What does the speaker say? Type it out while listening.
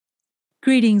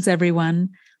Greetings, everyone.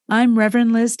 I'm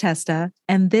Reverend Liz Testa,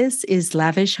 and this is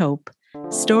Lavish Hope,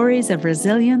 Stories of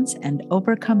Resilience and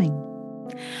Overcoming.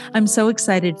 I'm so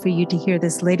excited for you to hear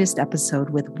this latest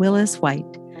episode with Willis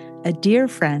White, a dear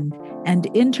friend and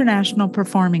international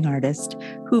performing artist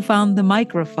who found the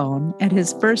microphone at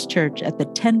his first church at the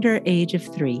tender age of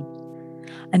 3.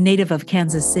 A native of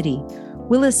Kansas City,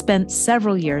 Willis spent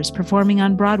several years performing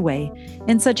on Broadway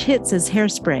in such hits as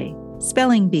Hairspray,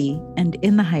 Spelling Bee, and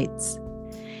In the Heights.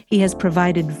 He has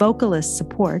provided vocalist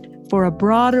support for a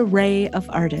broad array of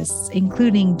artists,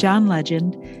 including John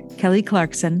Legend, Kelly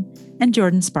Clarkson, and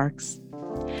Jordan Sparks.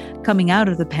 Coming out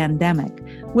of the pandemic,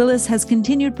 Willis has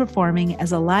continued performing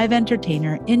as a live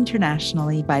entertainer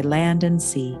internationally by land and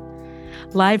sea.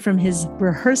 Live from his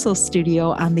rehearsal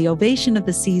studio on the Ovation of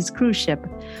the Seas cruise ship,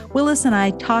 Willis and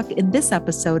I talk in this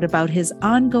episode about his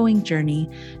ongoing journey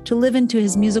to live into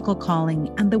his musical calling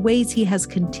and the ways he has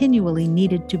continually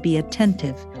needed to be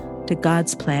attentive to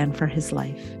God's plan for his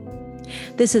life.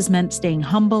 This has meant staying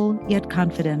humble yet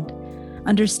confident,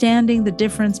 understanding the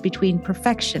difference between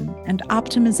perfection and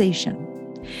optimization,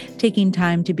 taking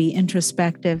time to be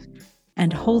introspective,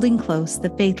 and holding close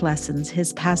the faith lessons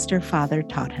his pastor father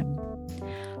taught him.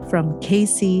 From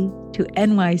KC to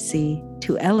NYC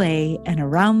to LA and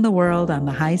around the world on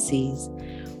the high seas,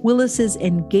 Willis's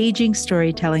engaging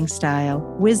storytelling style,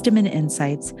 wisdom, and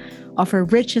insights offer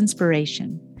rich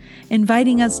inspiration,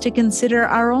 inviting us to consider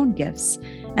our own gifts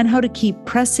and how to keep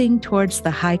pressing towards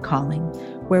the high calling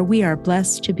where we are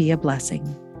blessed to be a blessing.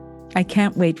 I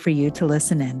can't wait for you to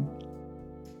listen in.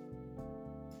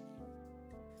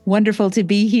 Wonderful to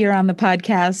be here on the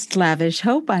podcast, Lavish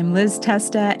Hope. I'm Liz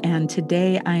Testa, and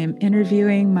today I am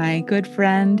interviewing my good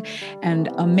friend and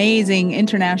amazing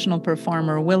international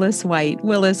performer, Willis White.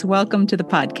 Willis, welcome to the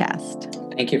podcast.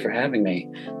 Thank you for having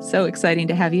me. So exciting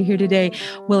to have you here today.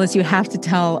 Willis, you have to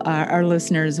tell our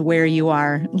listeners where you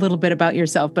are, a little bit about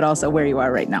yourself, but also where you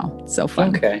are right now. So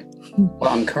fun. Okay.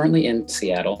 Well, I'm currently in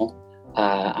Seattle.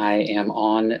 I am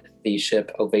on the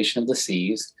ship Ovation of the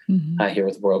Seas here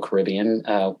with Royal Caribbean.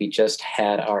 We just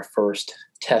had our first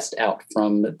test out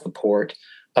from the port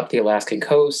up the Alaskan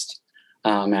coast.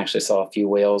 Actually saw a few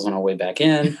whales on our way back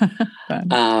in.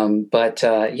 I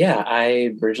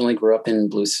originally grew up in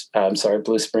Blue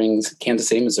Springs, Kansas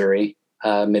City, Missouri,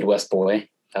 Midwest boy.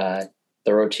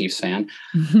 Thorough Chiefs fan,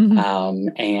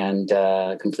 and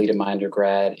completed my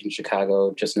undergrad in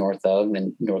Chicago, just north of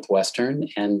and Northwestern.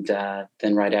 And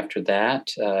then right after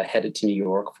that, headed to New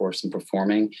York for some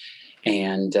performing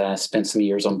and spent some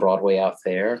years on Broadway out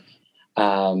there.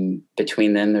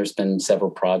 Between then, there's been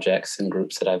several projects and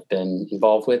groups that I've been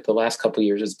involved with. The last couple of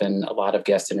years has been a lot of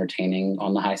guest entertaining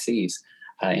on the high seas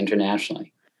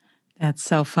internationally. That's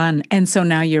so fun. And so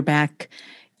now you're back,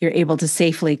 you're able to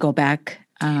safely go back.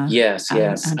 Yes.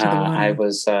 I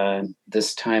was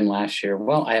this time last year.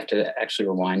 Well, I have to actually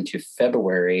rewind to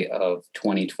February of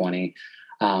 2020.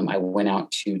 I went out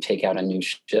to take out a new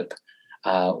ship.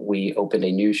 We opened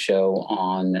a new show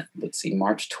on,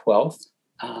 March 12th.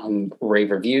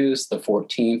 Rave reviews, the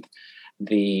 14th.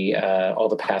 All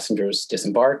the passengers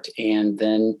disembarked. And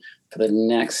then for the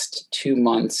next 2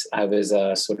 months, I was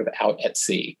sort of out at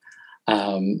sea.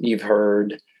 You've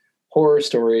heard horror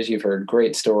stories, you've heard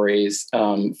great stories.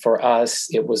 For us,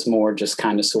 it was more just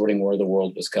kind of sorting where the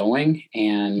world was going.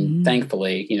 And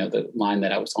thankfully, the line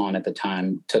that I was on at the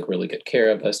time took really good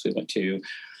care of us. We went to,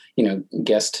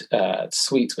 guest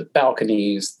suites with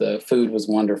balconies. The food was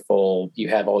wonderful. You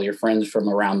have all your friends from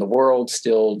around the world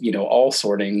still, all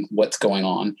sorting what's going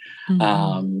on.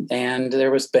 And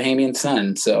there was Bahamian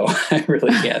sun. So I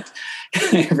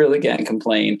really can't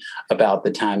complain about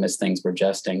the time as things were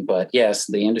adjusting. But yes,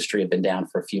 the industry had been down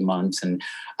for a few months and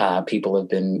people have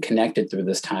been connected through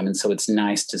this time. And so it's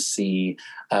nice to see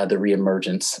the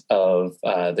reemergence of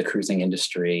the cruising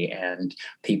industry and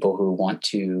people who want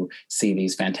to see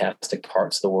these fantastic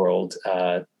parts of the world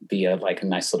via like a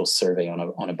nice little survey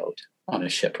on a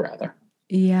ship rather.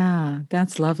 Yeah,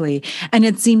 that's lovely. And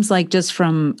it seems like just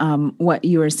from what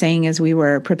you were saying as we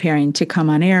were preparing to come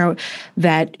on air,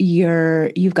 that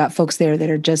you've got folks there that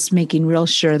are just making real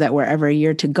sure that wherever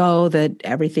you're to go, that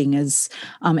everything is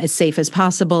as safe as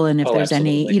possible. And if there's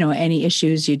absolutely. any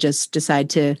issues, you just decide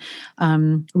to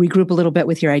regroup a little bit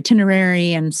with your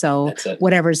itinerary. And so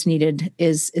whatever's needed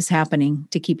is happening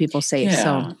to keep people safe. Yeah.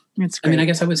 So it's great. I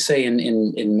guess I would say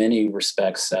in many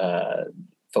respects,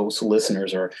 folks,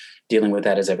 listeners are dealing with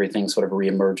that as everything sort of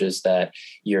reemerges, that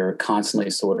you're constantly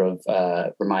sort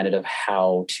of reminded of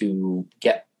how to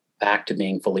get back to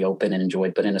being fully open and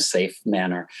enjoyed, but in a safe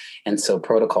manner. And so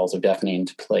protocols are definitely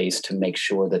into place to make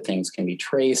sure that things can be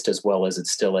traced, as well as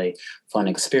it's still a fun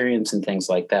experience and things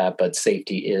like that. But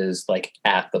safety is like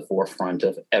at the forefront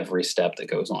of every step that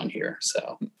goes on here.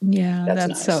 So yeah, that's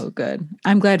nice. So good.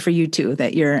 I'm glad for you too,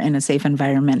 that you're in a safe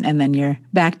environment and then you're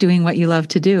back doing what you love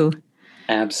to do.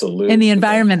 Absolutely. In the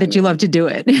environment that you love to do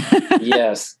it.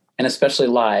 Yes. And especially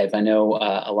live. I know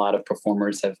a lot of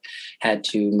performers have had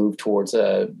to move towards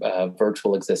a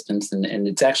virtual existence, and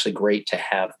it's actually great to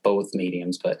have both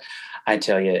mediums. But I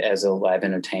tell you, as a live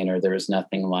entertainer, there is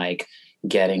nothing like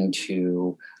getting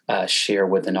to share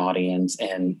with an audience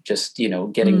and just,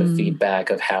 getting the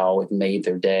feedback of how it made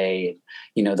their day,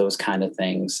 those kind of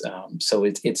things. So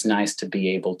it's nice to be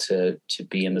able to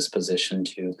be in this position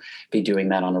to be doing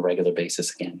that on a regular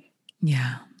basis again.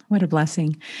 Yeah. What a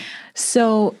blessing.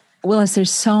 So, Willis, there's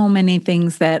so many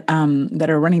things that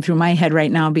are running through my head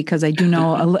right now, because I do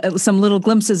know some little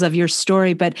glimpses of your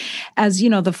story. But as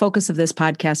you know, the focus of this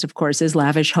podcast, of course, is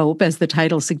Lavish Hope, as the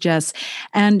title suggests.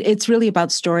 And it's really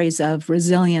about stories of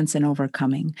resilience and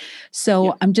overcoming. So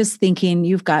yeah. I'm just thinking,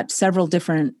 you've got several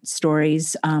different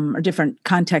stories or different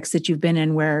contexts that you've been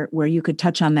in where you could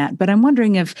touch on that. But I'm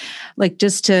wondering if,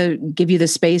 just to give you the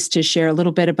space to share a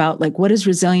little bit about, what does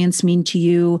resilience mean to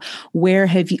you? Where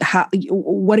have you,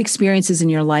 what experiences in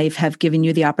your life have given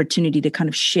you the opportunity to kind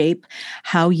of shape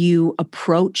how you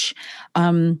approach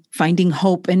finding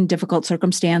hope in difficult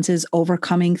circumstances,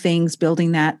 overcoming things,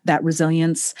 building that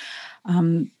resilience?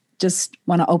 Just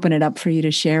want to open it up for you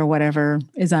to share whatever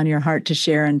is on your heart to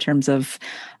share in terms of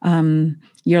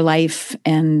your life.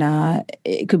 And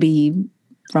it could be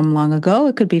from long ago,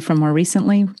 it could be from more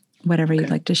recently, whatever you'd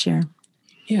like to share.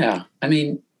 Yeah. I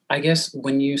mean, I guess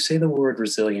when you say the word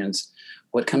resilience,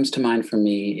 what comes to mind for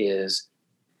me is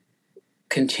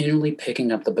continually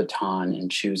picking up the baton and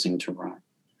choosing to run.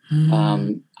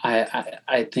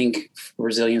 I think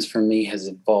resilience for me has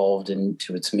evolved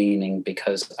into its meaning,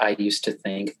 because I used to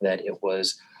think that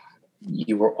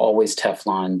you were always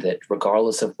Teflon, that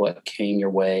regardless of what came your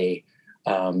way,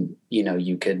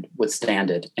 you could withstand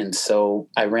it. And so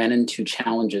I ran into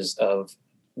challenges of,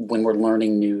 when we're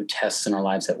learning new tests in our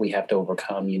lives that we have to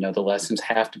overcome, the lessons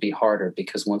have to be harder,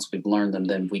 because once we've learned them,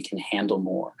 then we can handle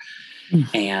more.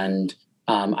 And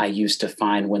I used to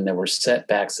find when there were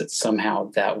setbacks that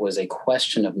somehow that was a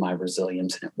question of my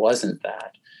resilience, and it wasn't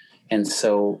that. And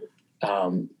so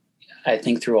I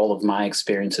think through all of my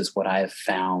experiences, what I have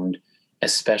found,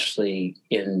 especially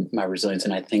in my resilience,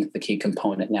 and I think the key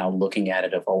component now looking at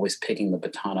it of always picking the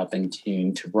baton up and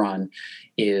continuing to run,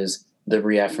 is the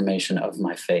reaffirmation of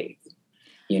my faith.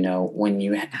 When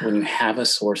you have a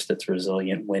source that's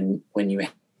resilient, when you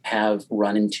have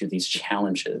run into these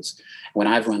challenges, when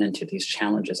I've run into these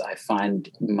challenges, I find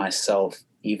myself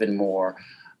even more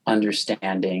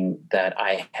understanding that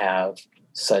I have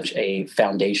such a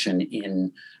foundation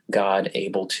in God,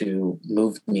 able to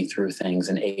move me through things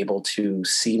and able to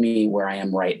see me where I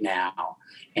am right now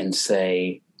and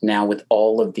say, now with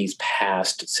all of these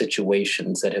past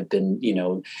situations that have been,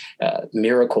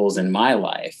 miracles in my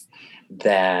life,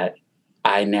 that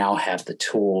I now have the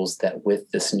tools that with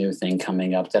this new thing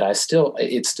coming up, that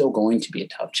it's still going to be a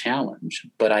tough challenge,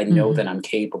 but I know that I'm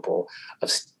capable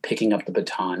of picking up the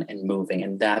baton and moving.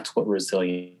 And that's what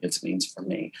resilience means for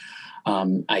me.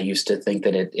 I used to think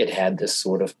that it had this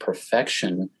sort of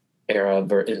perfection era,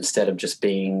 instead of just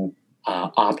being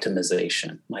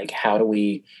optimization. Like, how do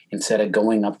we, instead of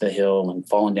going up the hill and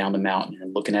falling down the mountain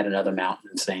and looking at another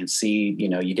mountain and saying, see,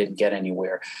 you didn't get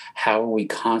anywhere, how are we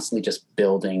constantly just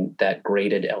building that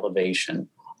graded elevation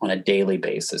on a daily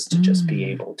basis to just be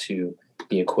able to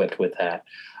be equipped with that?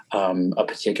 A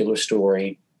particular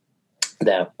story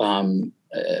that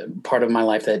part of my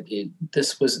life that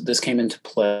this came into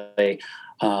play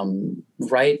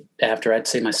right after, I'd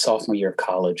say, my sophomore year of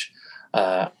college.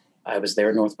 I was there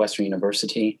at Northwestern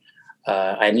University.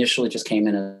 I initially just came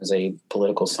in as a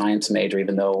political science major,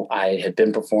 even though I had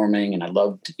been performing and I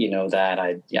loved, that.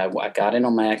 I got in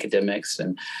on my academics,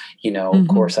 and, of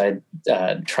course, I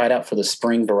tried out for the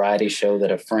spring variety show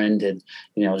that a friend had,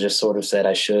 just sort of said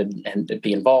I should and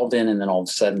be involved in. And then all of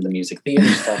a sudden the music theater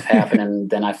stuff happened. And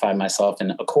then I find myself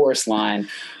in a chorus line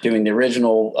doing the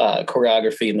original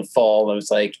choreography in the fall. I was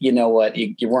like, you know what,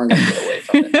 you weren't going to get away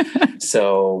from it.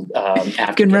 So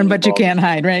after you can run, but you can't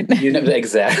hide, right?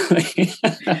 Exactly.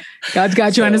 God's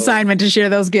got you on assignment to share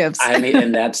those gifts. I mean,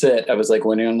 and that's it. I was like,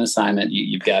 when you're on an assignment,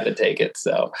 you've got to take it.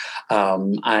 So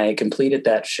I completed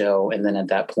that show. And then at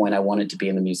that point, I wanted to be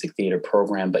in the music theater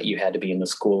program, but you had to be in the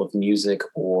School of Music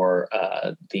or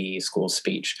the School of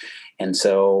Speech. And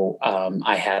so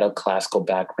I had a classical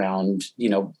background,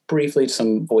 briefly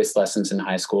some voice lessons in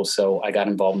high school. So I got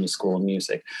involved in the School of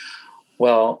Music.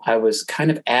 Well, I was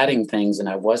kind of adding things and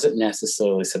I wasn't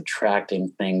necessarily subtracting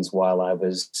things while I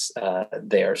was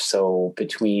there. So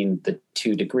between the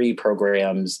 2 degree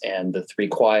programs and the 3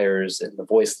 choirs and the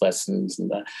voice lessons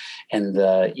and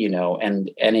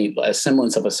any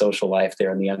semblance of a social life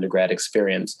there in the undergrad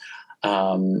experience,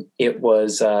 it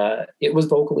was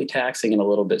vocally taxing and a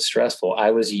little bit stressful. I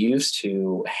was used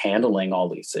to handling all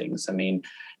these things. I mean,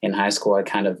 in high school, I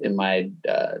kind of, in my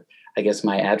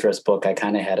my address book, I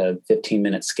kind of had a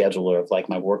 15-minute scheduler of like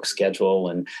my work schedule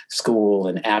and school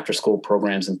and after school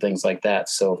programs and things like that.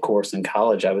 So of course in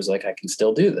college, I was like, I can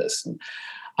still do this. And,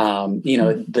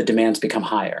 the demands become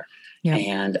higher. Yeah.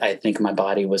 And I think my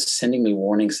body was sending me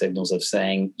warning signals of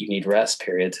saying, you need rest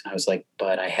periods. And I was like,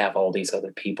 but I have all these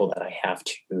other people that I have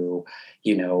to,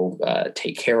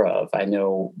 take care of. I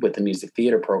know with the music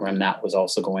theater program, that was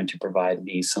also going to provide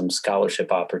me some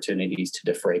scholarship opportunities to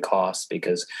defray costs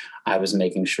because I was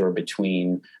making sure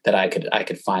that I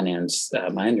could finance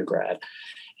my undergrad.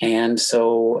 And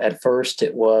so at first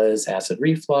it was acid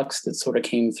reflux that sort of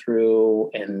came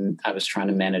through and I was trying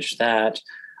to manage that.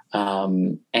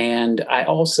 And I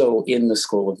also, in the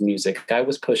School of Music, I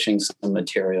was pushing some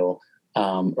material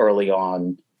early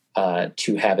on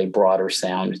to have a broader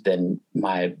sound than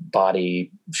my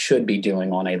body should be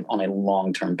doing on a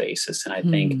long-term basis. And I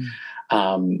think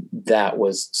that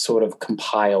was sort of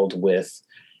compiled with,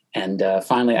 and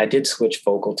finally I did switch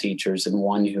vocal teachers, and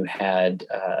one who had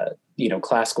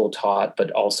classical taught,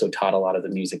 but also taught a lot of the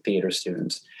music theater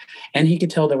students. And he could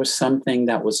tell there was something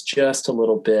that was just a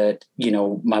little bit,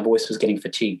 my voice was getting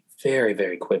fatigued very,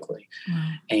 very quickly. Wow.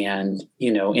 And,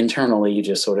 internally you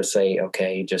just sort of say,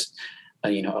 okay, just,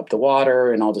 up the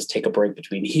water and I'll just take a break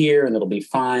between here and it'll be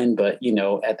fine. But,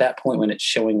 at that point when it's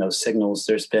showing those signals,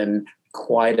 there's been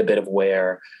quite a bit of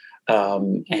wear. At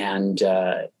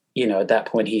that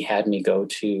point he had me go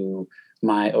to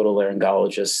my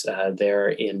otolaryngologist there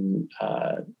in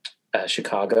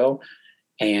Chicago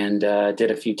and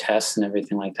did a few tests and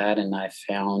everything like that. And I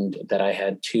found that I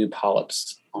had 2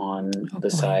 polyps on the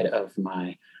side of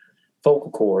my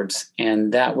vocal cords.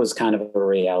 And that was kind of a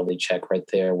reality check right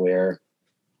there where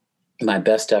my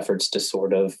best efforts to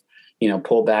sort of,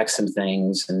 pull back some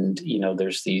things. And,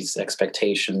 there's these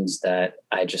expectations that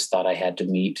I just thought I had to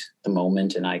meet the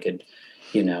moment and I could,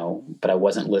 but I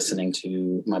wasn't listening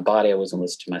to my body. I wasn't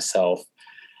listening to myself.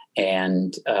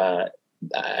 And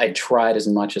I tried as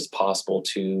much as possible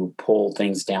to pull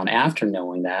things down after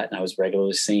knowing that. And I was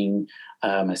regularly seeing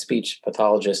my speech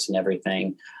pathologist and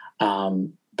everything.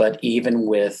 But even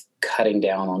with cutting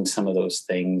down on some of those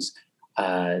things,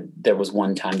 there was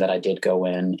one time that I did go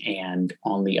in and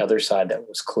on the other side that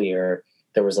was clear,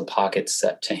 there was a pocket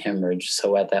set to hemorrhage.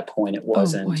 So at that point, it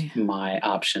wasn't my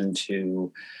option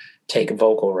to take a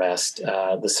vocal rest.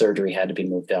 The surgery had to be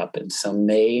moved up. And so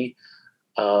May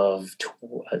of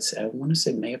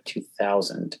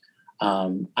 2000,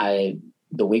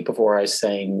 the week before I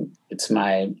sang, it's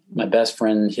my best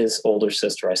friend, his older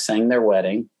sister, I sang their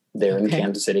wedding there in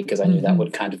Kansas City because I knew that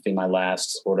would kind of be my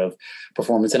last sort of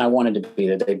performance. And I wanted to be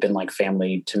there. They've been like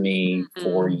family to me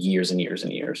for years and years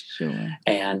and years. Sure.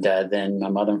 And then my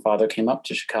mother and father came up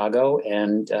to Chicago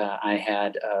and I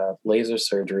had laser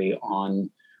surgery on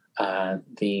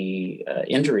the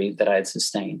injury that I had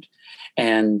sustained.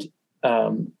 And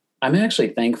I'm actually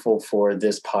thankful for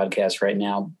this podcast right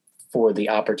now for the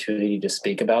opportunity to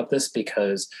speak about this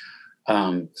because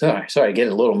sorry, I get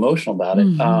a little emotional about it.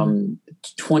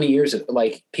 20 years ago,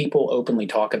 like people openly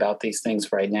talk about these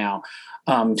things right now.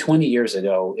 20 years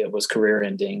ago, it was career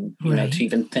ending, to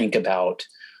even think about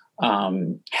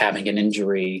having an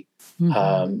injury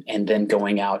and then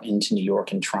going out into New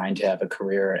York and trying to have a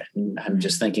career. And I'm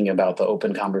just thinking about the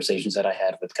open conversations that I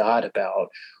had with God about,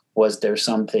 was there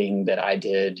something that I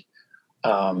did,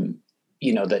 that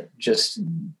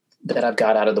I've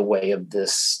got out of the way of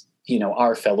this,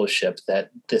 our fellowship,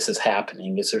 that this is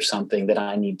happening? Is there something that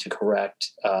I need to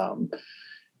correct?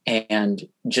 And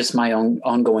just my own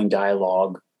ongoing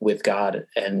dialogue with God.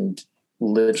 And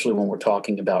literally when we're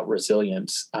talking about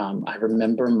resilience, I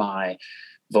remember my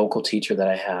vocal teacher that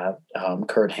I have,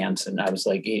 Kurt Hansen, I was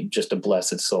like, just a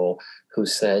blessed soul, who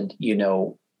said,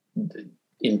 in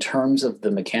terms of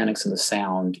the mechanics and the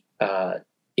sound,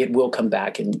 it will come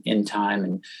back in time,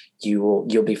 and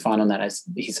you'll be fine on that. As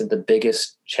he said, the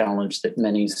biggest challenge that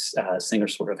many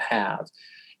singers sort of have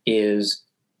is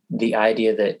the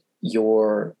idea that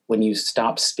when you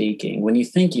stop speaking, when you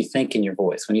think in your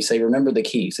voice, when you say, remember the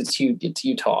keys, it's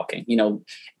you talking,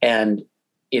 and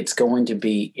it's going to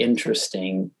be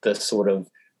interesting, the sort of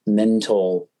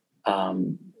mental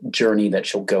journey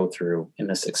that you'll go through in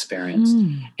this experience.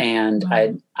 And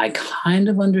wow. I kind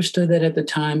of understood that at the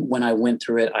time. When I went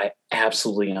through it, I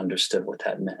absolutely understood what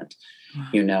that meant.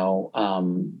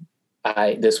 Wow.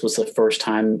 This was the first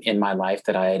time in my life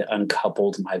that I had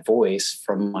uncoupled my voice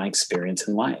from my experience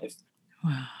in life.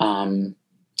 Wow.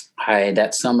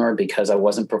 That summer, because I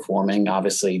wasn't performing,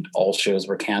 obviously all shows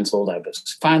were canceled. I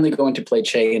was finally going to play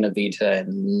Che and Evita,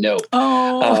 and no.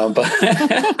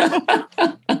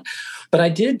 But I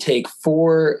did take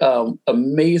 4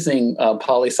 amazing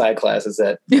poli-sci classes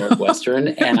at Northwestern,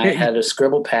 and I had a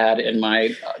scribble pad, and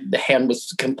the hand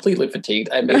was completely fatigued.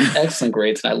 I made excellent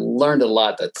grades, and I learned a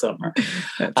lot that summer.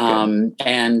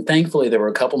 And thankfully, there were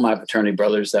a couple of my fraternity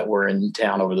brothers that were in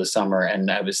town over the summer,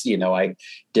 and I was, I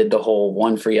did the whole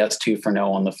 1 for yes, 2 for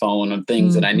no on the phone on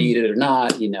things that I needed or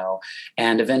not,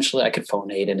 and eventually I could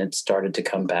phonate, and it started to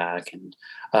come back. And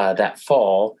that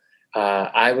fall,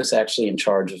 I was actually in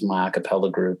charge of my a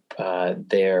cappella group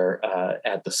there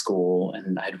at the school,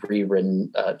 and I'd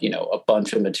rewritten, a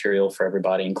bunch of material for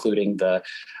everybody, including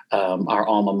our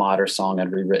alma mater song.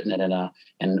 I'd rewritten it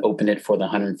and opened it for the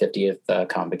 150th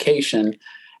convocation.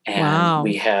 And wow.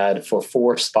 We had, for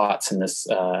 4 spots in this,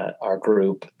 our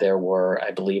group, there were,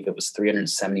 I believe it was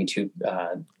 372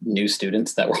 new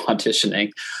students that were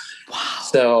auditioning. Wow.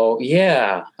 So,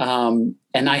 yeah.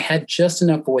 And I had just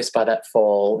enough voice by that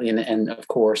fall. And of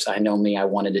course, I know me, I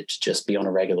wanted it to just be on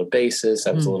a regular basis.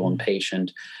 I was a little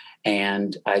impatient.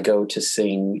 And I go to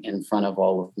sing in front of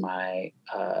all of my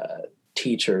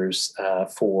teachers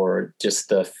for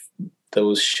just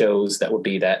those shows that would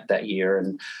be that year.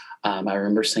 And I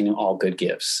remember singing All Good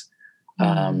Gifts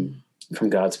from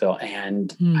Godspell.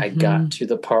 And I got to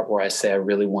the part where I say, I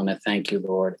really want to thank you,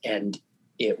 Lord. And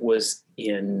it was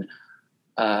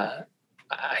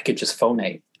I could just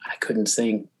phonate. I couldn't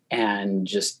sing, and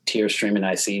just tears streaming.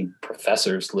 I see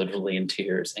professors literally in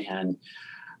tears. And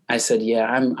I said, yeah,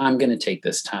 I'm going to take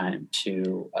this time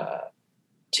to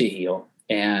heal.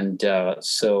 And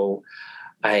so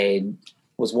I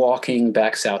was walking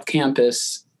back South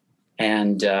Campus,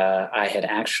 and I had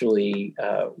actually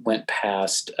went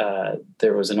past,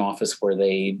 there was an office where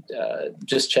they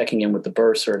just checking in with the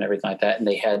bursar and everything like that. And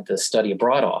they had the study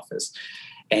abroad office.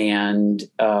 And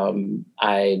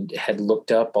I had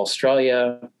looked up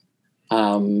Australia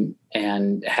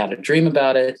and had a dream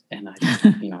about it. And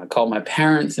I called my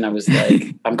parents, and I was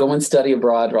like, I'm going to study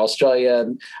abroad or Australia.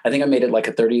 And I think I made it like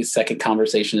a 30-second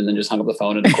conversation, and then just hung up the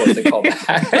phone. And of course they called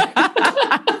back.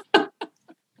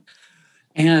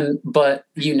 But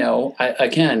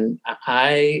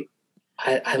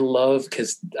I love,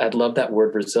 because I love that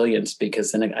word resilience,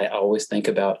 because then I always think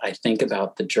about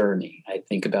the journey. I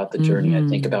think about the journey. I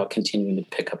think about continuing to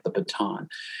pick up the baton.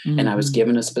 And I was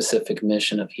given a specific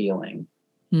mission of healing.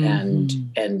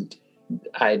 And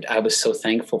I was so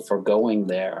thankful for going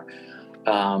there.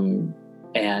 I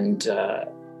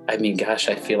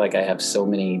feel like I have so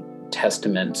many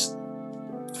testaments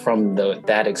from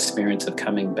that experience of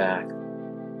coming back.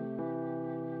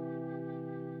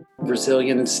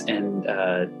 Resilience and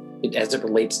as it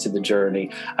relates to the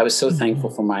journey, I was so thankful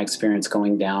for my experience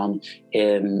going down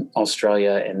in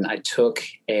Australia, and I took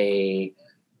a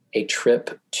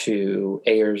trip to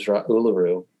Ayers Rock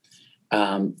Uluru,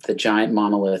 the giant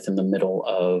monolith in the middle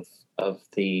of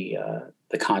the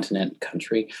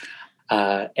country,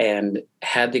 and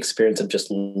had the experience of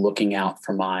just looking out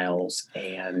for miles,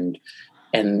 and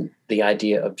the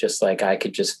idea of just like I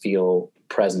could just feel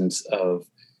presence of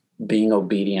being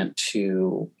obedient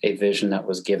to a vision that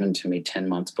was given to me 10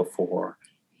 months before.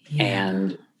 Yeah.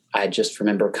 And I just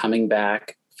remember coming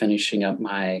back, finishing up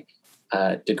my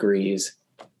degrees,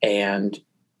 and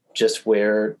just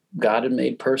where God had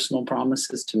made personal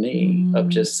promises to me of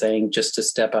just saying, just to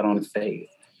step out on faith.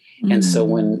 And so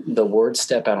when the word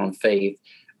step out on faith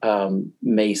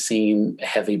may seem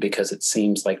heavy, because it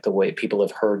seems like the way people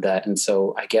have heard that. And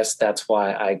so I guess that's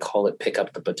why I call it pick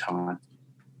up the baton.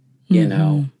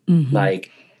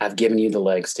 Like, I've given you the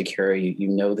legs to carry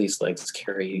you. These legs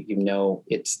carry you.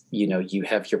 It's, you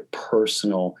have your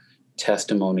personal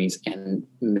testimonies and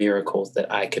miracles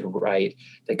that I could write,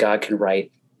 that God can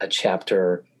write a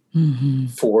chapter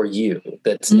for you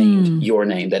that's named your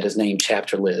name, that is named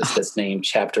Chapter Liz, that's named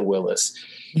Chapter Willis,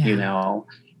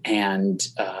 and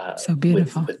so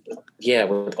beautiful.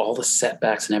 With all the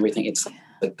setbacks and everything,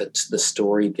 the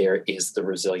story there is the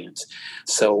resilience.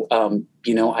 So,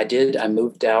 I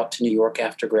moved out to New York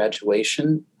after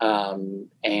graduation,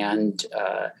 and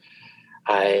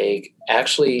I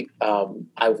actually,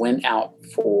 I went out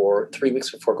for 3 weeks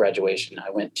before graduation. I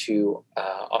went to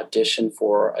audition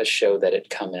for a show that had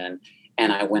come in,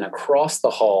 and I went across the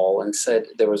hall and said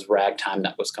there was ragtime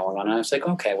that was going on. And I was like,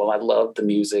 okay, well, I love the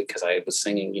music because I was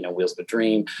singing, Wheels of a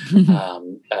Dream.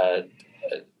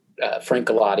 Frank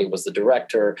Galati was the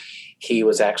director. He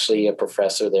was actually a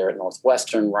professor there at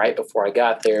Northwestern right before I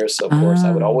got there. So, of course,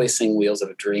 I would always sing Wheels of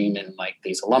a Dream in like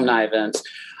these alumni events.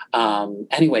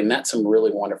 Anyway, met some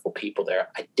really wonderful people there.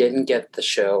 I didn't get the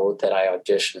show that I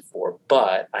auditioned for,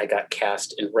 but I got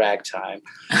cast in Ragtime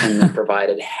and then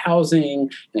provided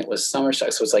housing, and it was summer. So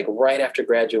it was like right after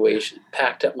graduation,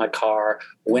 packed up my car,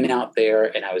 went out there,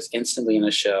 and I was instantly in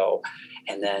the show.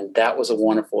 And then that was a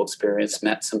wonderful experience.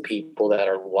 Met some people that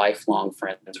are lifelong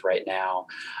friends right now.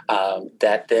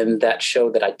 That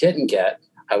show that I didn't get,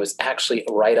 I was actually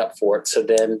right up for it. So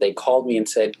then they called me and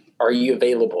said, are you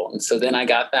available? And so then I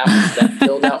got that one. That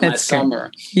filled out my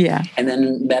summer. Yeah. And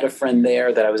then met a friend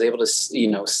there that I was able to,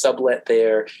 sublet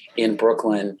there in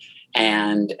Brooklyn.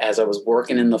 And as I was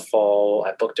working in the fall,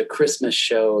 I booked a Christmas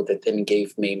show that then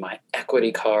gave me my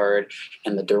equity card.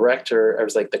 And the director,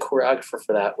 the choreographer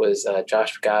for that was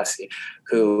Josh Agassi,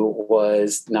 who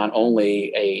was not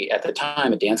only at the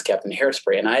time, a dance captain in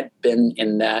Hairspray. And I'd been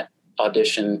in that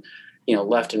audition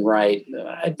left and right.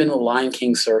 I'd been to the Lion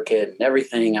King circuit and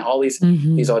everything, all these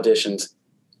auditions.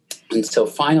 And so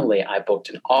finally I booked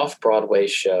an off-Broadway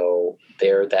show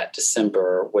there that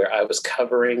December where I was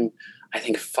covering, I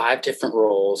think, 5 different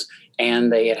roles.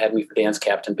 And they had me for dance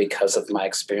captain because of my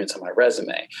experience on my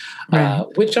resume,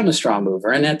 which I'm a strong mover.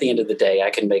 And at the end of the day,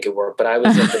 I can make it work. But I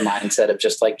was in the mindset of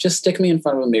just stick me in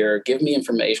front of a mirror, give me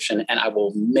information, and I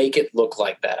will make it look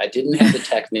like that. I didn't have the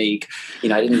technique.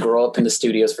 I didn't grow up in the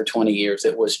studios for 20 years.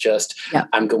 It was just,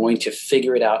 I'm going to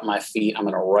figure it out in my feet. I'm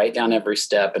going to write down every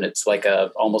step. And it's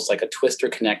almost like a twister,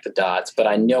 connect the dots. But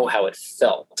I know how it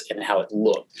felt and how it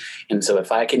looked. And so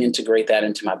if I can integrate that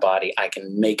into my body, I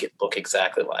can make it look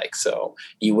exactly like. So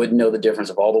you wouldn't know the difference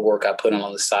of all the work I put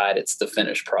on the side. It's the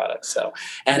finished product. So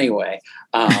anyway,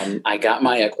 I got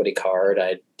my equity card.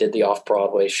 I did the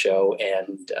off-Broadway show,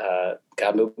 and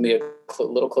God moved me a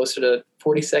little closer to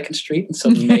 42nd Street. And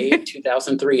so May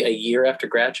 2003, a year after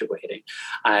graduating,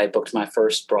 I booked my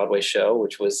first Broadway show,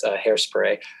 which was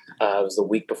Hairspray. It was the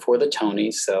week before the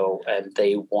Tonys. And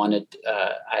they wanted,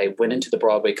 I went into the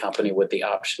Broadway company with the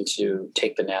option to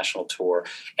take the national tour.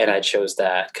 And I chose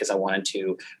that because I wanted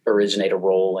to originate a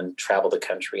role and travel the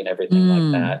country and everything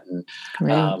like that. And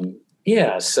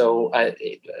so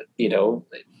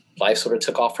life sort of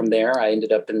took off from there. I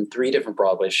ended up in 3 different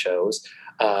Broadway shows.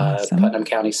 Awesome. Putnam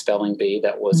County Spelling Bee,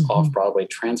 that was off-Broadway,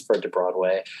 transferred to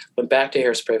Broadway. Went back to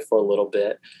Hairspray for a little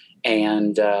bit.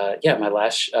 And my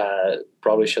last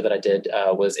Broadway show that I did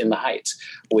was In the Heights,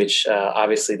 which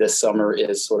obviously this summer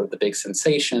is sort of the big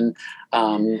sensation,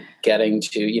 getting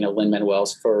to,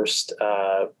 Lin-Manuel's first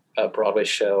Broadway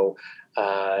show.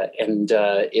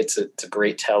 It's a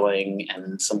great telling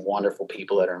and some wonderful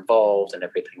people that are involved and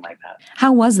everything like that.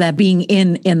 How was that being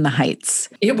in the Heights?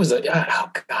 It was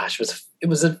it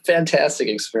was a fantastic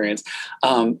experience.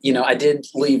 I did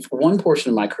leave one portion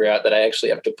of my career out that I actually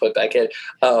have to put back in.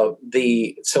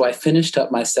 So I finished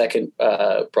up my second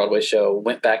Broadway show,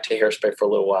 went back to Hairspray for a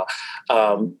little while.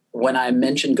 When I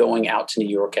mentioned going out to New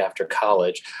York after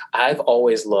college, I've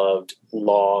always loved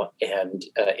law and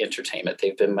entertainment.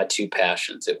 They've been my 2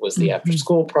 passions. It was the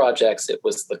after-school projects, it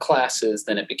was the classes,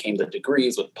 then it became the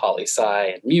degrees with poli-sci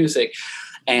and music.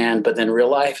 But then real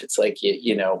life, it's like,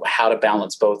 how to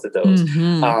balance both of those.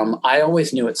 I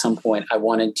always knew at some point I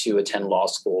wanted to attend law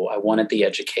school. I wanted the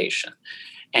education.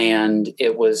 And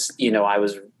it was,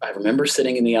 I remember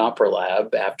sitting in the opera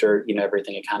lab after,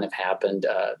 everything had kind of happened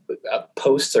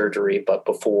post-surgery, but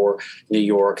before New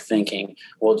York, thinking,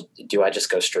 well, do I just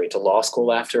go straight to law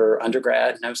school after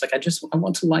undergrad? And I was like, I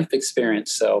want some life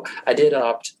experience. So I did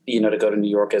opt, to go to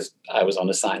New York as I was on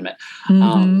assignment.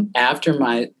 After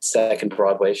my second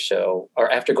Broadway show, or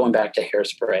after going back to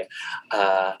Hairspray,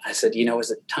 I said,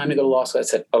 is it time to go to law school? I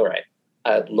said, all right.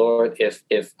 Lord, if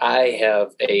I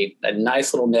have a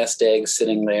nice little nest egg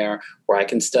sitting there where I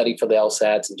can study for the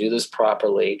LSATs and do this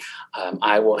properly,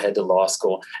 I will head to law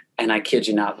school. And I kid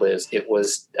you not, Liz, it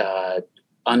was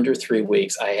under 3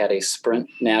 weeks. I had a Sprint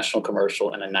national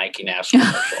commercial and a Nike national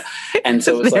commercial. And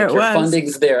so it was like, your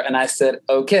funding's there. And I said,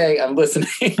 okay, I'm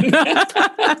listening.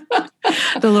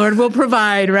 The Lord will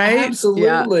provide, right?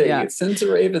 Absolutely. Yeah. Send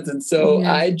to ravens. And so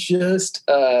I just,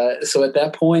 so at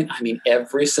that point, I mean,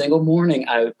 every single morning,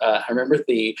 I remember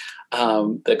the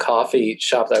coffee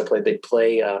shop that I played, they'd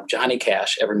play Johnny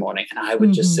Cash every morning. And I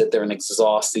would just sit there and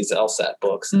exhaust these LSAT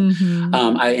books. And,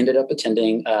 I ended up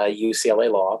attending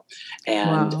UCLA Law,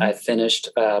 and I finished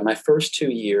my first 2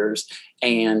 years.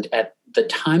 And at the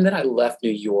time that I left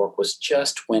New York was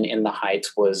just when In the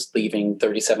Heights was leaving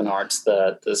 37 Arts,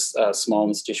 this small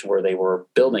institution where they were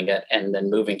building it and then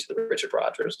moving to the Richard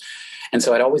Rodgers. And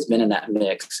so I'd always been in that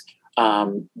mix.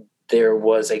 There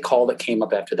was a call that came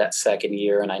up after that second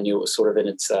year, and I knew it was sort of in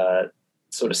its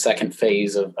sort of second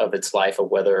phase of its life,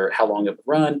 of how long it would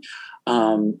run.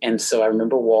 And so I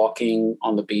remember walking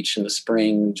on the beach in the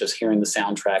spring, just hearing the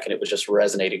soundtrack, and it was just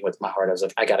resonating with my heart. I was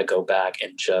like, I got to go back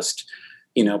and just,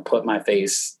 put my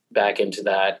face back into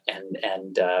that and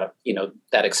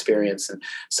that experience. And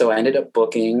so I ended up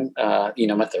booking,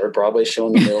 my third Broadway show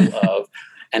in the middle of,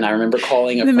 and I remember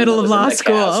calling in the middle of law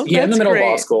school. Yeah, in the middle of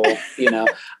law school,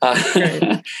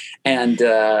 and,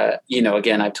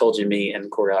 again, I've told you me and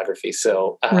choreography.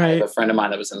 So I have a friend of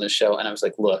mine that was in the show, and I was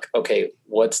like, look, okay,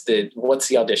 what's the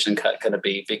audition cut going to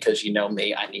be? Because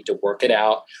me, I need to work it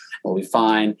out. We'll be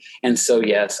fine. And so,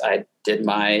 yes, I did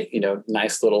my,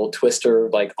 nice little twister,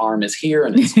 like arm is here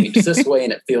and it sweeps this way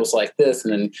and it feels like this,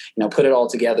 and then, put it all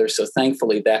together. So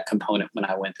thankfully that component when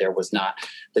I went there was not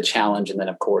the challenge. And then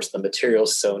of course the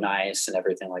material's so nice and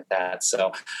everything like that.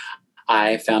 So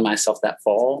I found myself that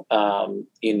fall,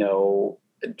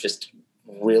 just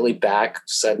really back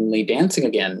suddenly dancing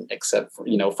again, except for,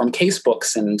 from case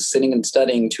books and sitting and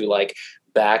studying to like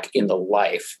back in the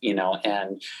life,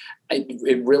 and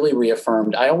it really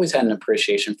reaffirmed. I always had an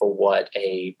appreciation for what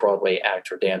a Broadway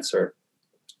actor, dancer,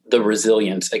 the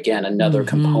resilience, again, another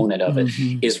component of it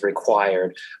is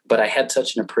required. But I had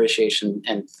such an appreciation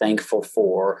and thankful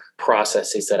for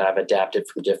processes that I've adapted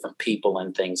from different people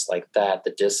and things like that,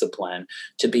 the discipline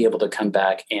to be able to come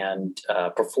back and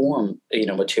perform,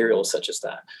 materials such as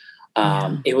that.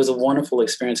 It was a wonderful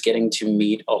experience getting to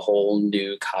meet a whole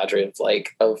new cadre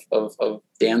of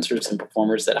dancers and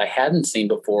performers that I hadn't seen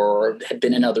before or had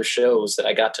been in other shows that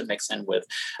I got to mix in with.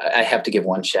 I have to give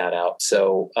one shout out.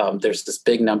 So there's this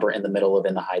big number in the middle of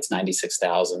In the Heights,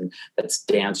 96,000, that's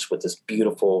danced with this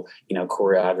beautiful,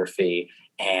 choreography,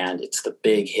 and it's the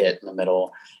big hit in the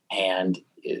middle. And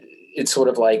it's sort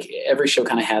of like every show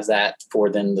kind of has that for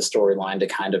then the storyline to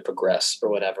kind of progress or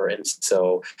whatever. And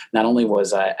so not only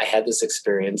was I had this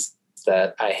experience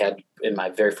that I had in my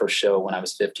very first show when I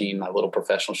was 15, my little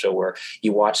professional show, where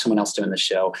you watch someone else doing the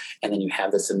show and then you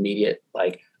have this immediate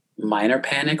like minor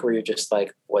panic where you're just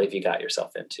like, what have you got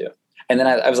yourself into? And then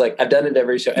I was like, I've done it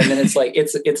every show. And then it's like,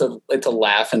 it's a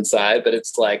laugh inside, but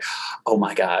it's like, oh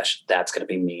my gosh, that's going to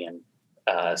be me in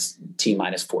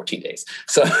T-minus 14 days.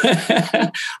 So,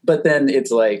 but then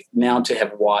it's like now to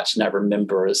have watched, and I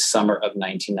remember summer of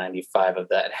 1995 of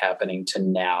that happening to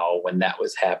now when that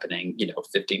was happening,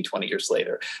 15, 20 years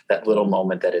later, that little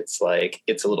moment that it's like,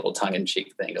 it's a little tongue in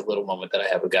cheek thing, a little moment that I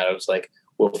have with God. I was like,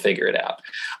 we'll figure it out.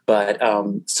 But,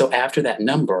 so after that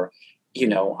number,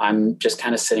 I'm just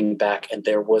kind of sitting back, and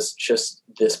there was just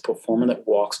this performer that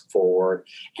walks forward,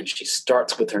 and she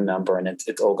starts with her number, and it's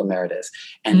Olga Merediz,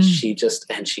 and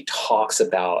she talks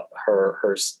about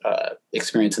her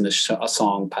experience in this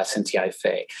song Paciencia y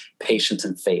Fe, patience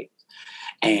and faith.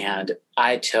 And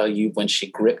I tell you, when she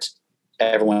gripped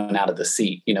everyone out of the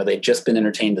seat, they'd just been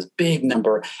entertained this big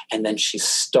number, and then she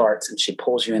starts and she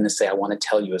pulls you in to say, I want to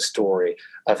tell you a story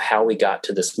of how we got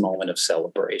to this moment of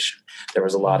celebration. There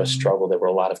was a lot of struggle. There were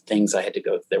a lot of things I had to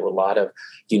go through. There were a lot of,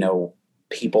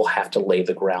 people have to lay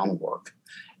the groundwork.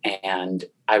 And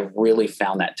I really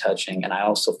found that touching. And I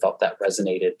also felt that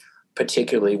resonated,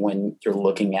 particularly when you're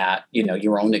looking at,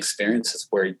 your own experiences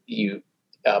where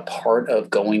part of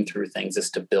going through things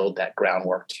is to build that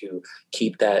groundwork, to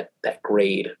keep that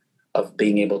grade of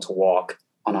being able to walk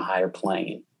on a higher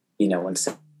plane,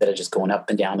 instead of just going up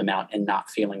and down the mountain and not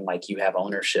feeling like you have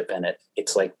ownership in it.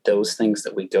 It's like those things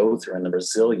that we go through and the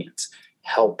resilience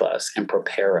help us and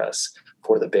prepare us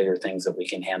for the bigger things that we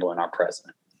can handle in our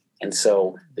present. And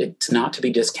so it's not to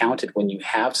be discounted when you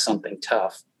have something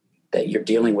tough that you're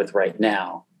dealing with right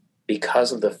now,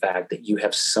 because of the fact that you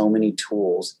have so many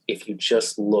tools. If you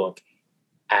just look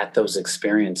at those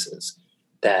experiences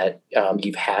that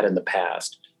you've had in the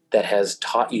past, that has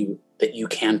taught you that you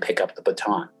can pick up the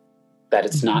baton, that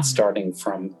it's not starting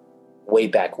from way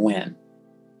back when,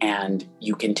 and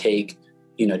you can take,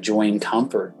 joy and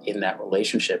comfort in that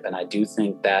relationship. And I do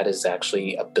think that is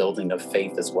actually a building of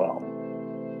faith as well.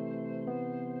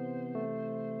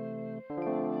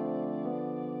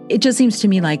 it just seems to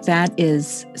me like that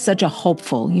is such a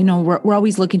hopeful, we're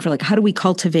always looking for like, how do we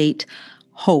cultivate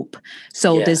hope?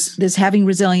 So this having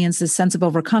resilience, this sense of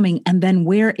overcoming, and then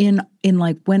where in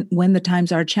like when the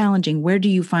times are challenging, where do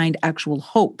you find actual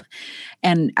hope?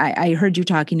 And I heard you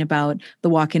talking about the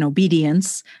walk in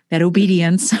obedience, that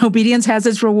obedience has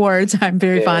its rewards. I'm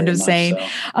very fond of saying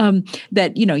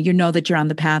that, you know that you're on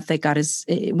the path that God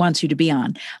wants you to be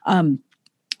on.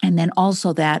 And then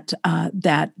also that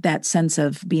sense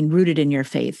of being rooted in your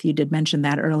faith. You did mention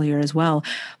that earlier as well.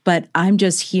 But I'm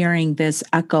just hearing this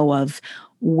echo of,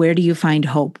 where do you find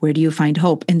hope? Where do you find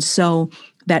hope? And so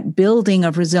that building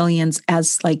of resilience,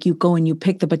 as like you go and you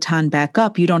pick the baton back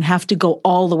up, you don't have to go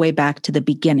all the way back to the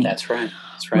beginning. That's right.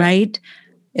 Right?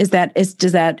 Is that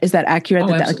accurate?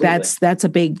 That's a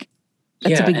big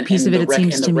piece of it. It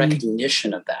seems to me. The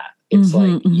recognition of that. It's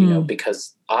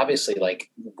because obviously,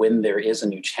 like when there is a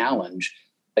new challenge,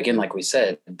 again, like we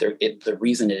said, the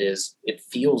reason it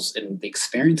feels and the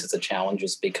experience as a challenge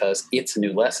is because it's a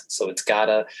new lesson. So it's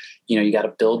gotta, you gotta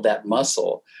build that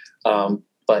muscle.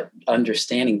 But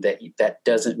understanding that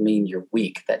doesn't mean you're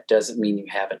weak. That doesn't mean you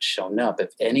haven't shown up.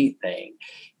 If anything,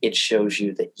 it shows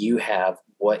you that you have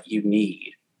what you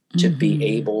need to be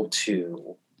able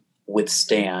to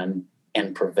withstand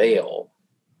and prevail.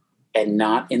 And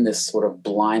not in this sort of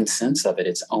blind sense of it.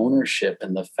 It's ownership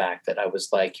in the fact that I was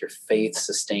like, your faith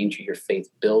sustains you, your faith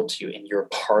builds you, and you're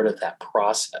part of that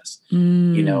process.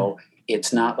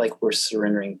 It's not like we're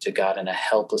surrendering to God in a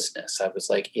helplessness. I was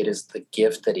like, it is the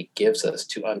gift that he gives us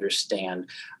to understand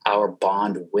our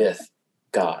bond with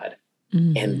God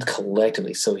and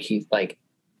collectively. So he, like,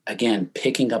 again,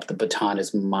 picking up the baton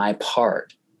is my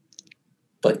part,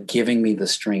 but giving me the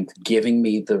strength, giving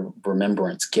me the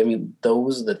remembrance,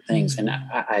 those are the things. And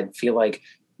I feel like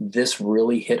this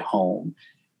really hit home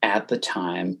at the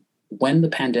time when the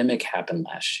pandemic happened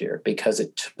last year, because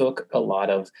it took a lot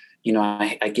of,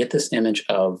 I get this image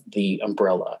of the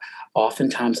umbrella.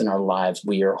 Oftentimes in our lives,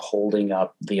 we are holding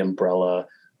up the umbrella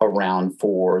around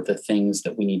for the things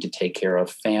that we need to take care of,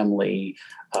 family,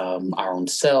 our own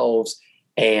selves.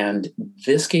 And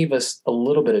this gave us a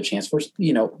little bit of chance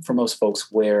for most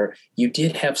folks where you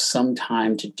did have some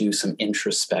time to do some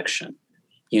introspection,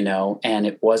 and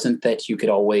it wasn't that you could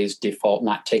always default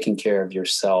not taking care of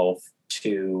yourself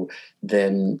to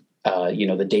then,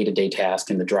 the day-to-day task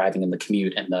and the driving and the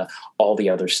commute and all the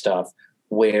other stuff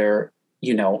where,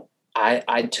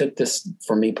 I took this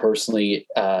for me personally,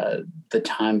 the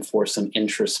time for some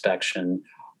introspection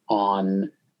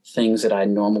on things that I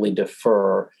normally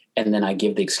defer. And then I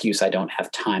give the excuse I don't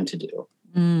have time to do.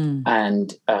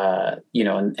 And,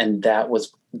 and that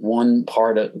was one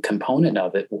component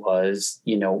of it was,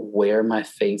 where my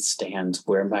faith stands,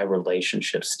 where my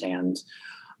relationship stands,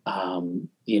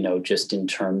 just in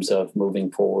terms of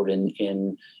moving forward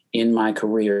in my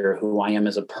career, who I am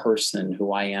as a person,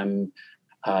 who I am,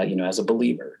 as a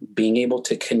believer, being able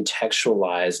to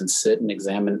contextualize and sit and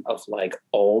examine of like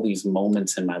all these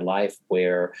moments in my life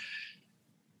where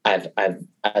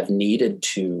I've needed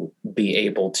to be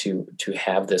able to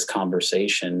have this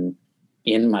conversation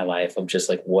in my life of just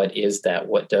like, what is that?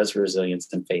 What does resilience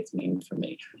and faith mean for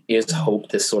me? Is hope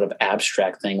this sort of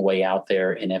abstract thing way out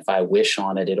there? And if I wish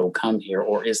on it, it'll come here?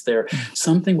 Or is there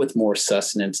something with more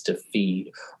sustenance to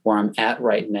feed where I'm at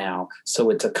right now? So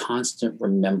it's a constant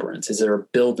remembrance. Is there a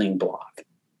building block?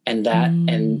 And that,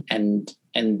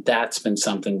 and that's been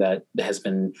something that has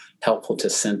been helpful to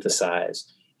synthesize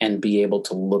and be able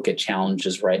to look at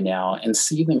challenges right now and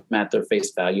see them at their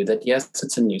face value that, yes,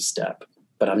 it's a new step,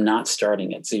 but I'm not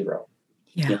starting at zero.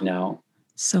 Yeah.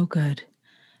 So good.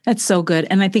 That's so good.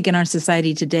 And I think in our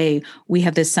society today, we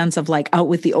have this sense of like out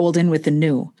with the old, in with the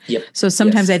new. Yep. So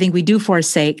sometimes I think we do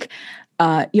forsake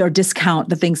or discount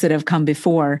the things that have come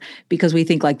before because we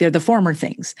think like they're the former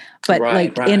things. But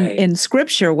in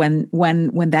scripture, when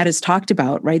that is talked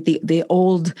about, right, the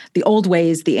old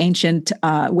ways, the ancient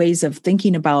ways of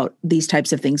thinking about these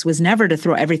types of things was never to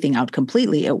throw everything out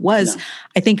completely. It was,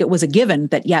 I think it was a given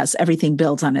that yes, everything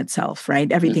builds on itself,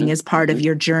 right? Everything is part of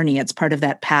your journey. It's part of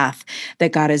that path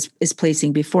that God is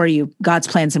placing before you, God's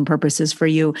plans and purposes for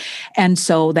you. And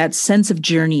so that sense of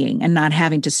journeying and not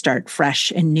having to start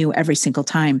fresh and new every single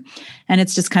time. And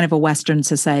it's just kind of a Western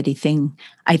society thing,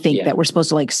 I think, that we're supposed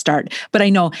to like start. But I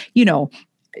know,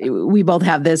 we both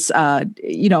have this,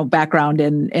 background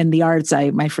in the arts.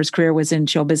 My first career was in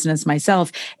show business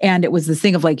myself. And it was this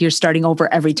thing of like, you're starting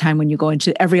over every time when you go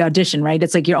into every audition, right?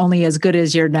 It's like, you're only as good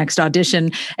as your next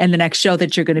audition and the next show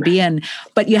that you're going to be in.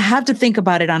 But you have to think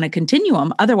about it on a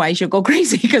continuum. Otherwise you'll go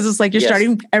crazy, because it's like you're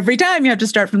starting every time. You have to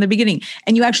start from the beginning,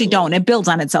 and you actually don't. It builds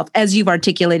on itself, as you've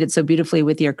articulated so beautifully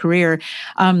with your career.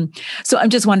 So I'm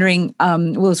just wondering,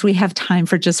 Willis, we have time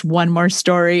for just one more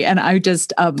story. And I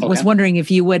just was wondering if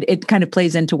you would, it kind of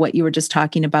plays into what you were just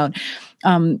talking about.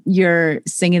 You're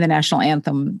singing the national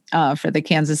anthem for the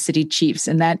Kansas City Chiefs,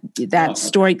 and that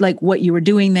story, like what you were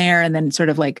doing there, and then sort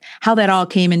of like how that all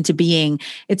came into being.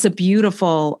 It's a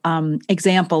beautiful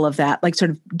example of that, like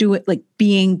sort of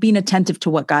being attentive to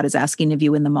what God is asking of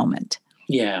you in the moment.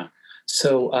 Yeah.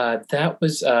 So that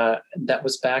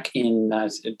was back in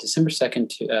December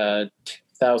 2nd,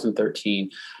 2013.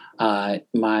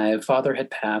 My father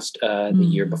had passed the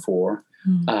year before.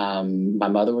 My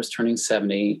mother was turning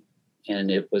 70,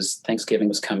 and Thanksgiving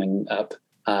was coming up.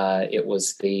 It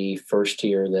was the first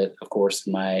year that, of course,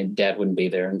 my dad wouldn't be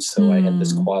there. And so I had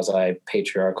this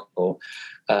quasi-patriarchal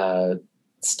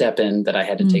step in that I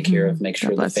had to take care of, make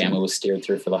sure the family was steered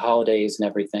through for the holidays and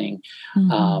everything.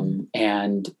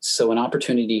 And so an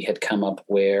opportunity had come up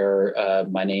where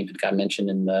my name had got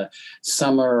mentioned in the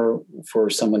summer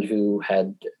for someone who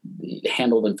had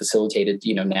handled and facilitated,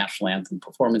 national anthem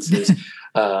performances,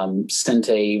 sent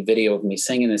a video of me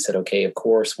singing and said, okay, of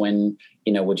course, when,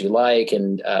 would you like?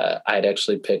 And I'd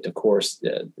actually picked, of course,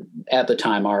 at the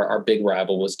time, our big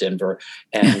rival was Denver.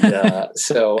 And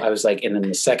so I was like, and then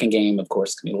the second game, of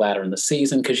course, going to be later in the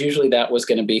season, because usually that was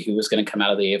going to be who was going to come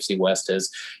out of the AFC West as,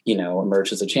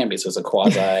 emerge as a champion. So it was a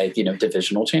quasi,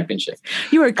 divisional championship.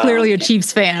 You are clearly a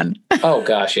Chiefs fan. Oh,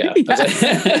 gosh, yeah.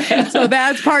 So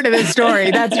that's part of the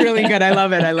story. That's really good. I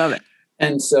love it.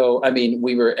 And so,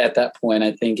 we were at that point,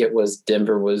 I think it was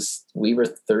we were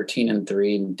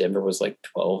 13-3 and Denver was like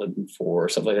 12-4 or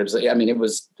something like that. It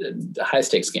was a high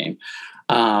stakes game.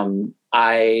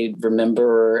 I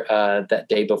remember that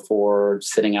day before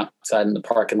sitting outside in the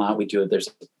parking lot. There's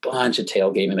a bunch of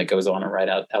tailgating that goes on right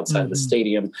outside of the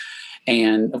stadium.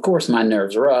 And of course, my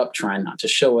nerves are up, trying not to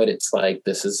show it. It's like,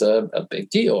 this is a big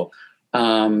deal.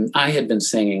 I had been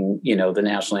singing, the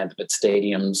national anthem at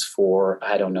stadiums for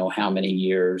I don't know how many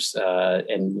years,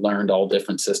 and learned all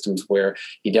different systems where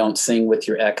you don't sing with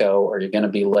your echo or you're going to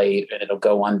be late and it'll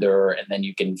go under, and then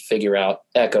you can figure out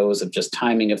echoes of just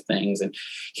timing of things and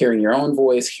hearing your own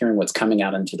voice, hearing what's coming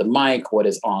out into the mic, what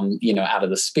is on, out of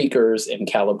the speakers, and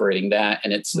calibrating that.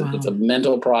 And it's a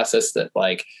mental process that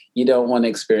you don't want to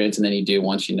experience, and then you do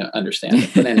once you understand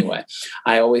it. But anyway,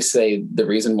 I always say the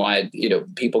reason why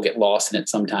people get lost in it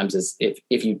sometimes is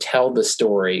if you tell the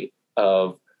story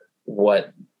of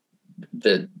what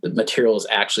the material is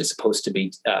actually supposed to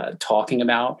be talking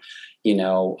about,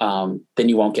 then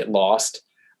you won't get lost.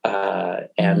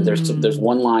 And there's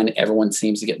one line everyone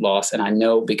seems to get lost. And I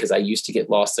know because I used to get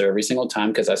lost there every single time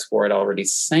because I swore I'd already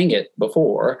sang it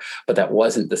before, but that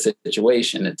wasn't the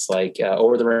situation. It's like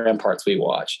Over the Ramparts we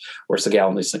watch, or So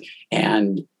Gallantly Sing.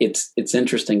 And it's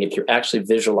interesting if you're actually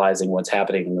visualizing what's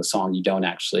happening in the song, you don't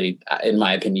actually, in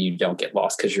my opinion, you don't get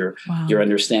lost because you're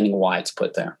understanding why it's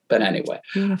put there. But anyway,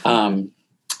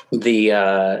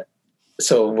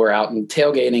 so we're out in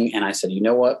tailgating, and I said, you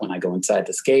know what, when I go inside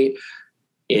this gate,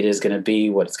 it is going to be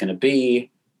what it's going to be.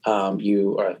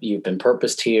 You've been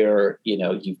purposed here.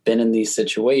 You've been in these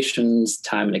situations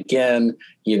time and again,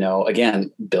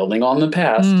 again, building on the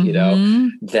past,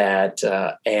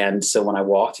 and so when I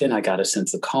walked in, I got a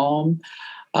sense of calm.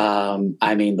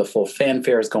 The full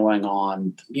fanfare is going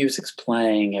on, the music's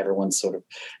playing, everyone's sort of,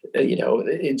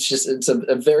 it's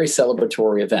a very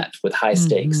celebratory event with high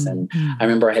stakes. And I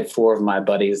remember I had 4 of my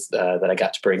buddies that I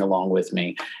got to bring along with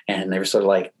me, and they were sort of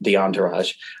like the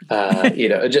entourage,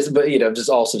 just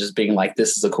also just being like,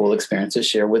 this is a cool experience to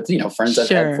share with, friends I've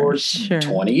had for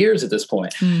 20 years at this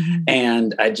point.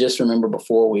 And I just remember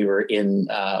before we were in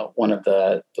one of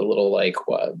the little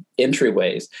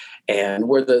entryways, and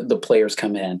where the players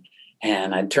come in,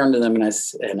 and I turned to them and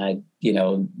I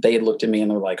they had looked at me and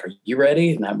they're like, "Are you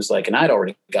ready?" And I was like, and I'd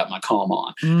already got my calm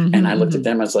on, and I looked at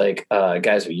them. I was like,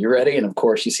 "Guys, are you ready?" And of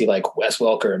course, you see Wes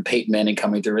Welker and Peyton Manning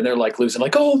coming through, and they're losing,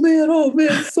 "Oh man,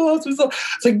 it's so awesome!"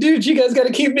 It's like, dude, you guys got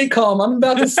to keep me calm. I'm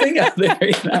about to sing out there,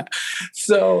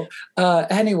 So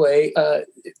anyway,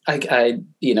 I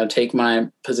take my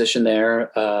position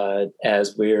there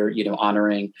as we're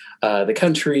honoring the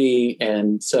country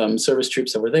and some service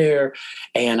troops that were there,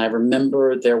 and I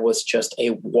remember there was just a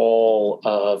wall wall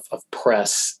of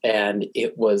press, and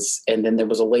then there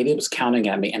was a lady that was counting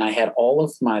at me, and I had all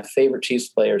of my favorite Chiefs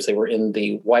players. They were in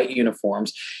the white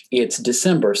uniforms. It's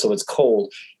December, so it's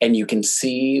cold, and you can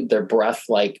see their breath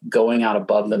like going out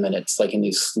above them, and it's like in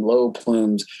these slow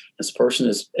plumes. This person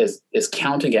is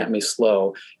counting at me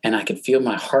slow, and I could feel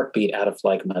my heartbeat out of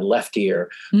like my left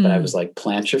ear. But I was like,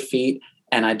 plant your feet.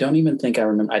 And I don't even think I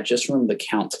remember. I just remember the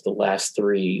count to the last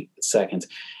 3 seconds.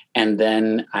 And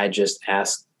then I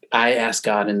asked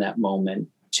God in that moment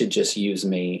to just use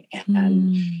me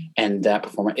and that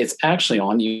performance. It's actually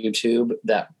on YouTube,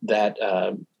 that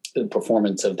the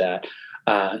performance of that.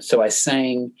 So I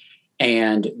sang,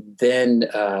 and then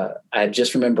I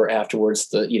just remember afterwards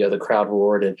the crowd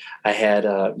roared, and I had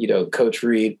Coach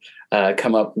Reed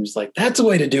come up and was like, "That's the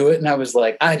way to do it." And I was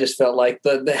like, I just felt like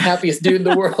the happiest dude in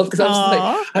the world, because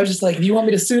I was just like, "You want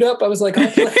me to suit up?" I was like,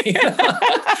 "I'll play."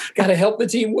 Got to help the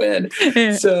team win.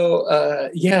 So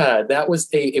that was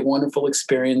a wonderful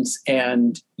experience.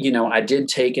 And I did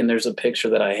take, and there's a picture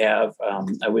that I have.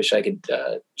 I wish I could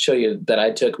show you, that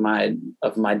I took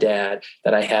of my dad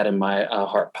that I had in my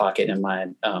heart pocket in my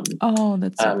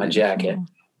my jacket.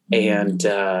 And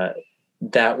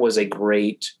that was a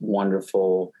great,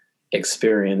 wonderful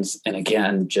experience. And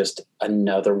again, just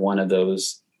another one of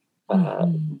those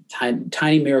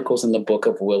tiny miracles in the book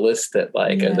of Willis, that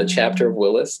the chapter of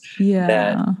Willis,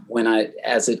 that when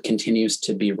as it continues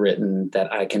to be written,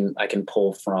 that I can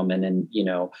pull from, and in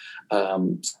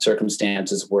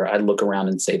circumstances where I look around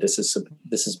and say, this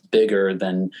is bigger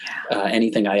than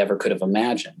anything I ever could have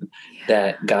imagined,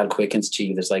 that God quickens to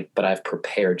you. There's but I've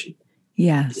prepared you.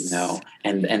 Yes.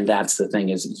 And that's the thing,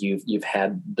 is you've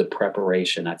had the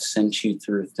preparation. I've sent you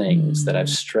through things that I've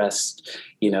stressed,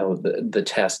 the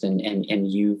test,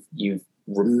 and you've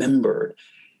remembered,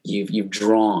 you've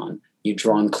drawn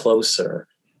closer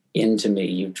into me.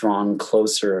 You've drawn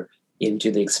closer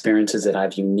into the experiences that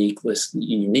I've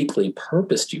uniquely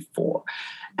purposed you for.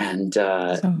 And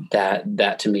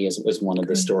that to me was one of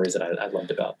the stories that I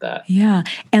loved about that. Yeah.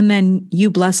 And then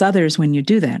you bless others when you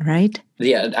do that, right?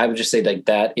 Yeah, I would just say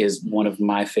that is one of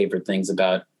my favorite things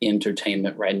about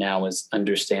entertainment right now, is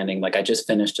understanding. I just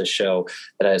finished a show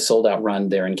that I sold out run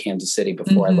there in Kansas City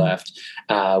before I left,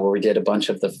 where we did a bunch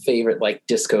of the favorite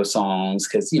disco songs,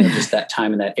 because just that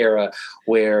time in that era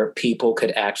where people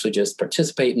could actually just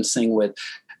participate and sing with.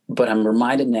 But I'm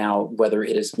reminded now, whether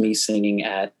it is me singing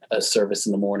at a service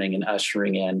in the morning and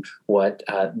ushering in, what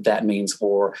that means,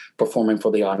 or performing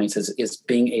for the audience, is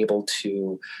being able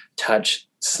to touch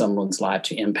someone's life,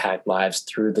 to impact lives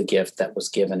through the gift that was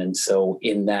given. And so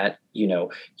in that,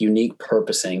 unique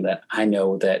purposing, that I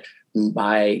know that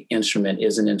my instrument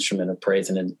is an instrument of praise,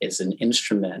 and is an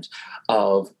instrument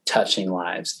of touching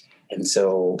lives. And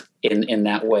so in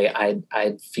that way,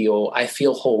 I feel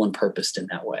whole and purposed in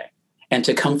that way. And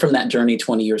to come from that journey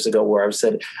 20 years ago, where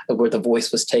where the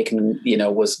voice was taken,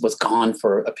 was gone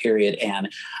for a period, and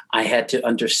I had to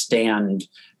understand,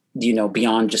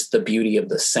 beyond just the beauty of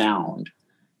the sound,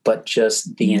 but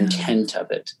just the intent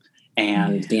of it,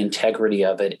 and the integrity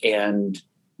of it, and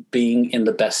being in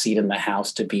the best seat in the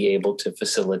house to be able to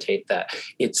facilitate that.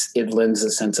 It lends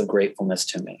a sense of gratefulness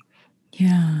to me.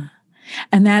 Yeah.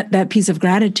 And that piece of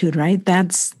gratitude, right?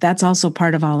 That's also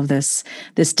part of all of this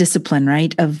discipline,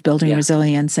 right? Of building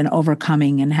resilience and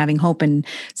overcoming and having hope, and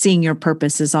seeing your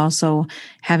purpose is also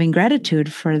having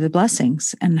gratitude for the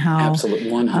blessings, and how absolutely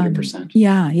 100%.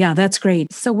 Yeah, that's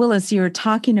great. So Willis, you're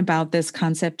talking about this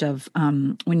concept of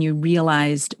when you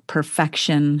realized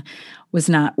perfection was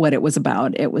not what it was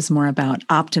about. It was more about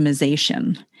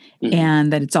optimization,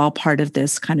 and that it's all part of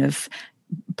this kind of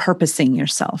purposing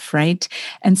yourself, right?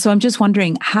 And so I'm just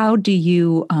wondering, how do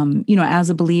you, as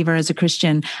a believer, as a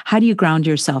Christian, how do you ground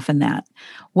yourself in that?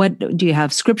 What do you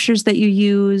have scriptures that you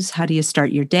use? How do you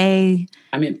start your day?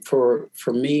 I mean, for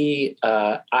me,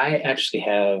 I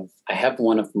have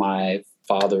one of my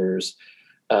father's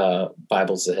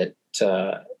Bibles that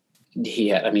he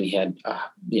had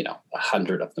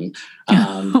 100 of them.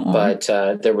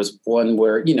 But there was one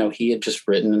where, he had just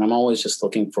written, and I'm always just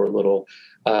looking for little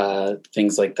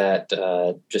things like that,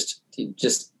 just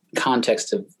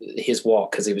context of his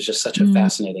walk, because he was just such a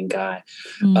fascinating guy.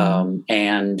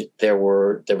 And there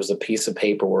was a piece of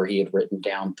paper where he had written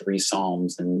down 3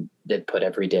 Psalms, and they'd put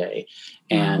every day.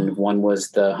 And one was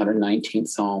the 119th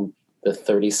Psalm, the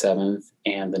 37th,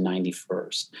 and the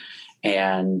 91st.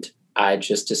 And I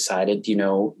just decided,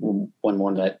 one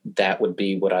morning that would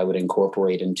be what I would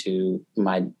incorporate into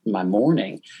my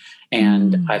morning.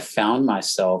 And I found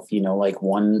myself,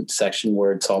 one section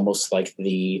where it's almost like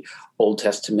the Old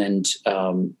Testament,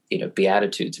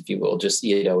 Beatitudes, if you will, just,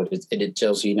 it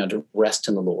tells you, to rest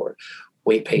in the Lord,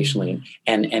 wait patiently,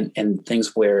 and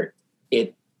things where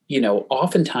it,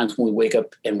 oftentimes when we wake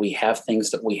up and we have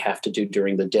things that we have to do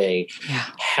during the day,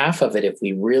 half of it, if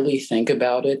we really think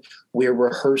about it, we're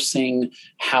rehearsing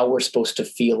how we're supposed to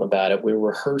feel about it. We're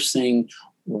rehearsing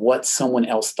what someone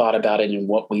else thought about it and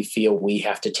what we feel we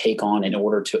have to take on in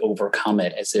order to overcome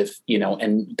it, as if,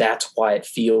 and that's why it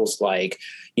feels like,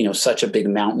 such a big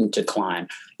mountain to climb,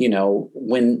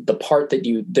 when the part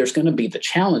that there's going to be the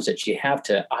challenge that you have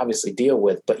to obviously deal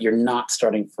with, but you're not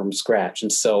starting from scratch.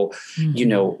 And so,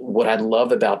 what I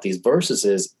love about these verses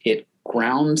is it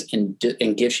grounds and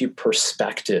gives you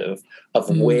perspective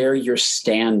of where you're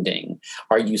standing.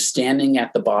 Are you standing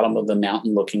at the bottom of the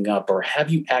mountain looking up, or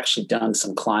have you actually done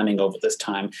some climbing over this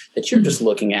time that you're just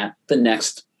looking at the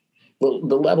next, the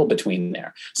level between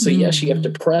there? So yes, you have to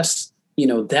press,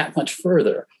 that much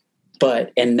further.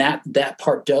 And that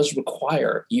part does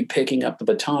require you picking up the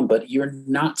baton, but you're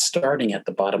not starting at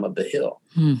the bottom of the hill.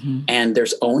 And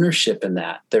there's ownership in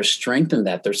that. There's strength in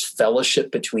that. There's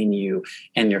fellowship between you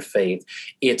and your faith.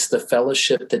 It's the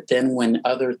fellowship that then when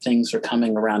other things are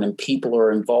coming around and people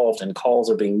are involved and calls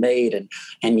are being made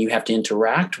and you have to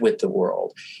interact with the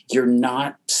world, you're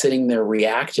not sitting there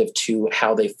reactive to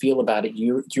how they feel about it.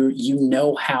 You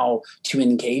know how to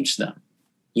engage them.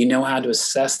 You know how to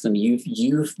assess them.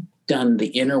 You've done the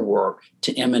inner work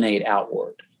to emanate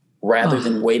outward rather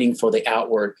than waiting for the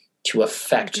outward to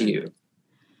affect you,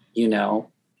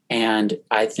 And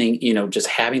I think, just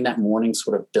having that morning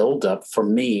sort of build up for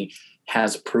me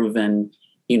has proven,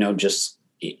 just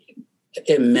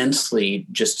immensely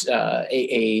just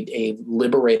a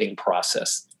liberating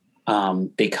process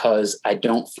because I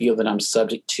don't feel that I'm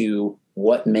subject to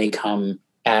what may come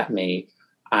at me.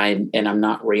 I'm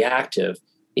not reactive.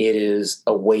 It is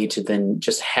a way to then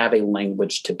just have a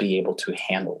language to be able to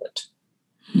handle it.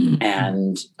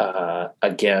 And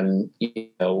again,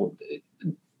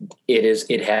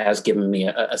 it has given me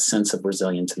a sense of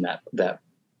resilience in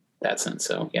that sense.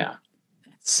 So, yeah.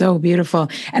 So beautiful.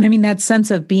 And I mean, that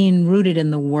sense of being rooted in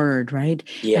the word, right?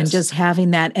 Yes. And just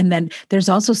having that. And then there's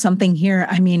also something here.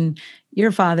 I mean,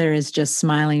 your Father is just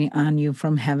smiling on you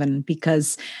from heaven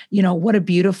because, what a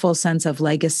beautiful sense of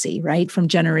legacy, right? From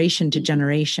generation to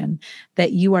generation,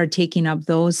 that you are taking up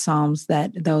those Psalms,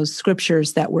 those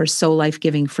scriptures that were so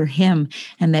life-giving for him,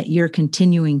 and that you're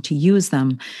continuing to use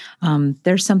them.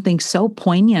 There's something so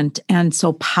poignant and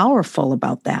so powerful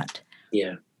about that.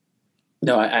 Yeah.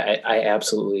 No, I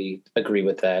absolutely agree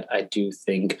with that. I do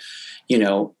think,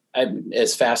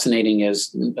 as fascinating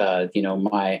as,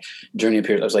 my journey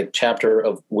appears, I was like, chapter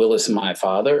of Willis and my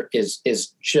father is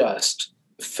just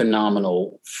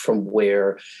phenomenal from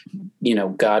where,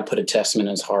 God put a testament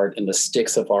in his heart in the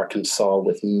sticks of Arkansas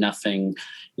with nothing,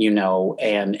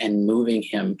 and moving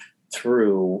him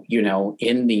through,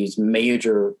 in these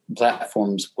major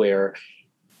platforms where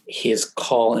his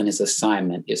call and his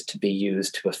assignment is to be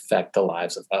used to affect the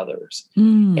lives of others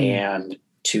and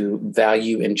to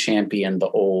value and champion the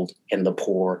old and the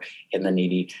poor and the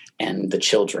needy and the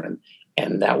children.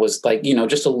 And that was like,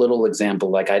 just a little example.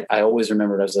 Like I always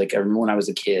remembered, I remember when I was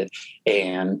a kid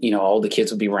and, all the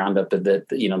kids would be round up at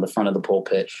the front of the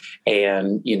pulpit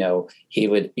and, he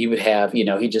would have,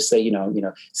 he'd just say,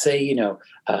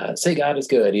 say God is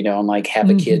good, and like have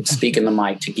a kid speak in the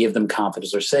mic to give them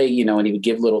confidence or say, and he would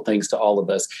give little things to all of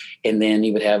us. And then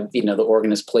he would have, the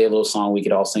organist play a little song we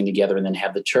could all sing together and then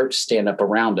have the church stand up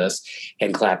around us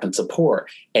and clap and support.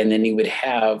 And then he would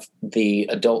have the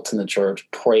adults in the church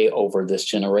pray over this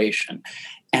generation.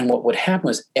 And what would happen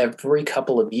was every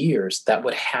couple of years that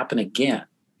would happen again.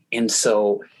 And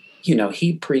so,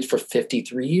 he preached for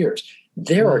 53 years.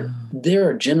 There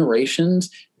are generations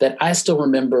that I still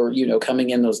remember, coming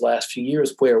in those last few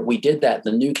years where we did that.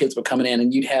 The new kids were coming in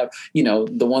and you'd have,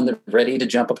 the one that ready to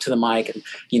jump up to the mic and,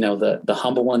 the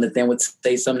humble one that then would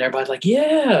say something. Everybody's like,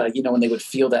 yeah, and they would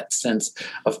feel that sense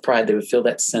of pride. They would feel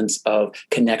that sense of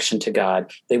connection to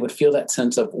God. They would feel that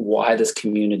sense of why this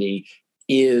community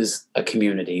is a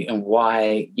community and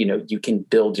why, you can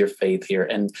build your faith here.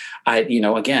 And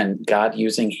again, God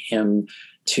using him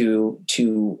to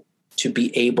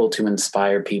be able to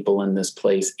inspire people in this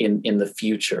place in the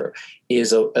future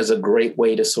is a great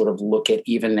way to sort of look at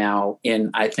even now.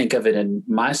 I think of it in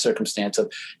my circumstance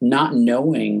of not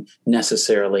knowing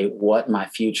necessarily what my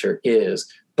future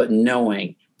is, but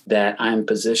knowing that I'm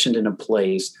positioned in a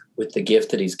place with the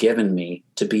gift that he's given me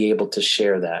to be able to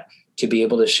share that, to be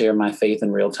able to share my faith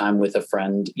in real time with a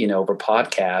friend, over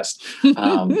podcast,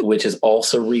 which is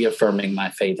also reaffirming my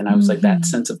faith. And I was like, that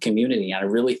sense of community. I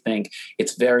really think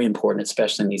it's very important,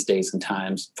 especially in these days and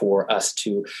times, for us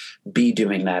to be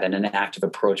doing that in an active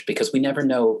approach, because we never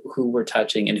know who we're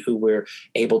touching and who we're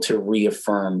able to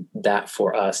reaffirm that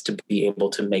for us to be able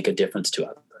to make a difference to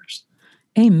others.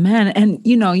 Amen. And,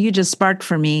 you just sparked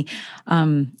for me,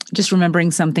 just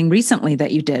remembering something recently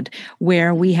that you did,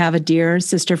 where we have a dear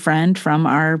sister friend from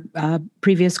our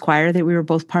previous choir that we were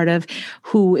both part of,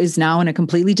 who is now in a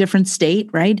completely different state,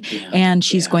 right? Yeah. And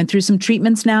she's going through some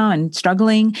treatments now and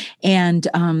struggling and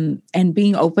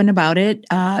being open about it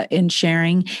and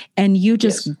sharing. And you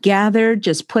just gathered,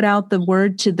 just put out the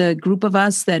word to the group of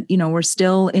us that, we're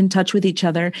still in touch with each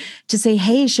other to say,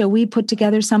 hey, shall we put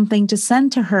together something to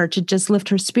send to her to just lift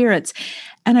her spirits?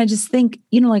 And I just think,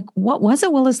 what was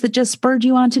it, Willis, that just spurred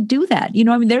you on to do that?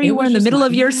 There you were in the middle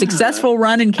of your successful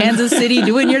run in Kansas City,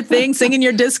 doing your thing, singing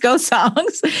your disco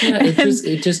songs. Yeah,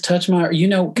 it just touched my heart,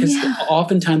 because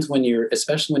oftentimes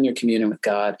especially when you're communing with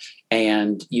God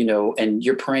and, and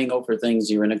you're praying over things,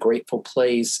 you're in a grateful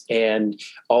place. And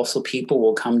also people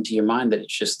will come to your mind that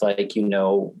it's just like,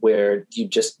 where you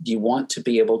want to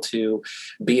be able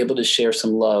to share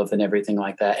some love and everything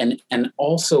like that. And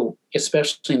also,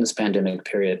 especially in this pandemic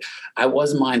period, I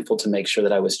was mindful to make sure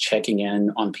that I was checking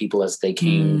in on people as they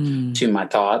came to my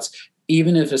thoughts,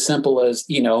 even if as simple as,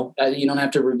 you don't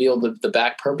have to reveal the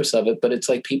back purpose of it, but it's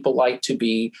like people like to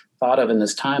be thought of in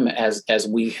this time as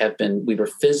we were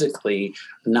physically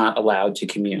not allowed to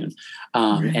commune.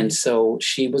 Right. And so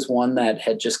she was one that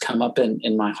had just come up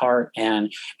in my heart.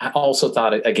 And I also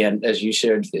thought, again, as you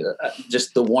shared,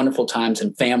 just the wonderful times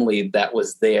and family that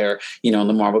was there, in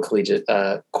the Marble Collegiate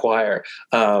Choir.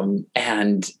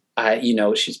 And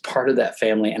she's part of that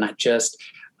family. And I just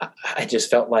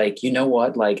felt like,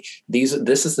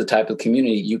 this is the type of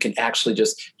community you can actually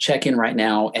just check in right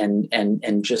now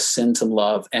and just send some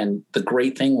love. And the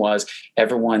great thing was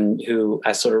everyone who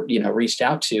I sort of, reached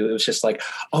out to, it was just like,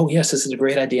 oh yes, this is a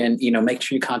great idea. And, make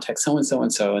sure you contact so-and-so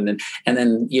and so. And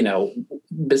then,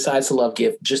 besides the love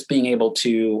gift, just being able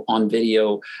to on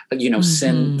video,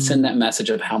 send that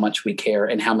message of how much we care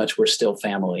and how much we're still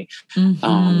family.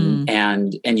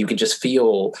 And you could just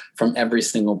feel from every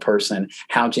single person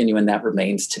how genuine that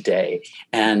remains today.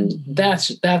 And that's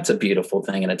a beautiful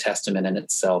thing and a testament in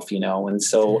itself, and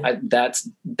so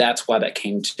that's why that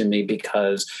came to me,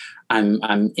 because I'm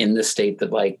in the state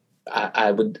that like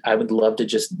I would love to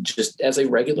just as a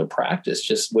regular practice,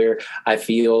 just where I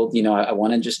feel, I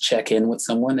want to just check in with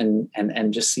someone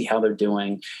and just see how they're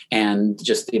doing, and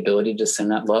just the ability to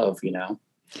send that love,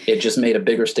 It just made a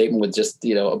bigger statement with just,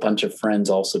 a bunch of friends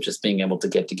also just being able to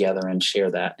get together and share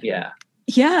that. Yeah.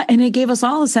 Yeah. And it gave us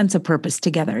all a sense of purpose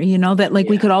together, that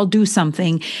we could all do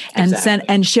something and send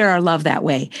and share our love that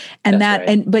way.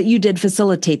 And but you did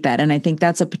facilitate that. And I think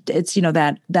that's a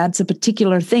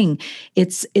particular thing.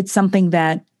 It's something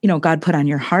that, God put on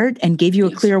your heart and gave you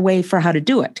a clear way for how to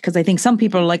do it. Because I think some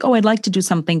people are like, oh, I'd like to do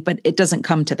something, but it doesn't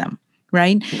come to them.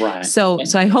 Right. So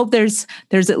I hope there's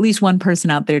at least one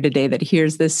person out there today that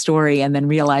hears this story and then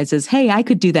realizes, hey, I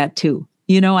could do that too.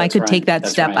 I could take that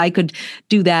step. Right. I could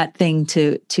do that thing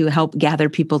to help gather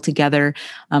people together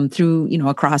through,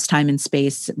 across time and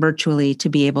space virtually, to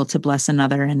be able to bless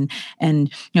another. And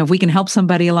if we can help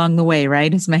somebody along the way,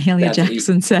 right? As Mahalia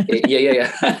Jackson said.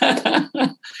 Yeah.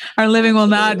 Our living will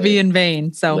not be in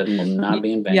vain. So living will not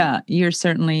be in vain. Yeah, you're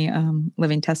certainly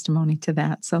living testimony to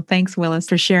that. So thanks, Willis,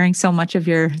 for sharing so much of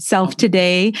yourself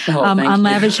today on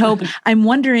Lavish Hope. I'm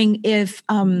wondering if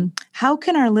how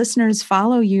can our listeners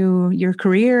follow your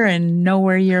career and know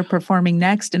where you're performing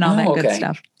next and all that good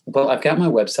stuff? Well, I've got my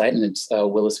website, and it's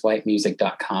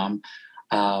williswhitemusic.com.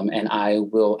 And I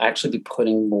will actually be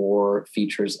putting more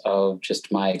features of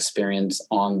just my experience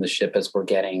on the ship as we're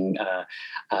getting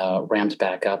ramped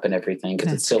back up and everything,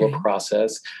 because it's still a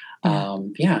process.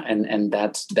 And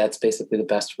that's basically the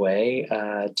best way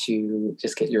to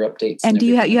just get your updates. And do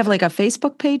you have like a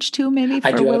Facebook page too, maybe? For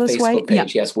I do Willis have a Facebook White?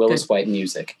 page. Yes, Willis White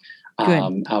Music.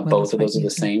 Both of those are the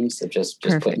music. Same. So just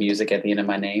put music at the end of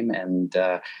my name, and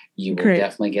you will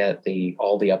definitely get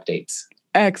all the updates.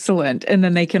 Excellent. And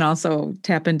then they can also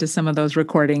tap into some of those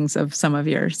recordings of some of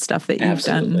your stuff that you've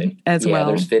done as well.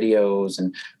 There's videos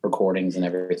and recordings and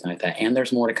everything like that. And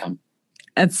there's more to come.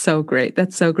 That's so great.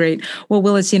 That's so great. Well,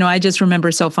 Willis, I just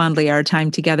remember so fondly our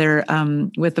time together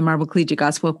with the Marble Collegiate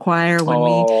Gospel Choir when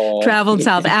we traveled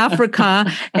South Africa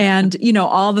and,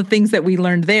 all the things that we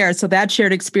learned there. So that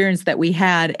shared experience that we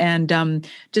had and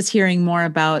just hearing more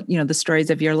about, the stories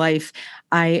of your life.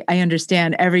 I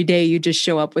understand every day you just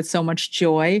show up with so much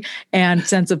joy and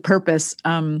sense of purpose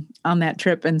on that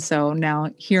trip. And so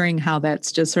now hearing how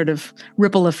that's just sort of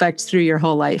ripple effects through your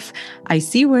whole life, I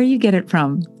see where you get it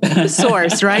from. The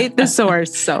source, right? The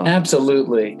source. So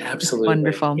Absolutely.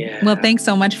 Wonderful. Yeah. Well, thanks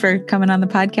so much for coming on the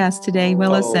podcast today,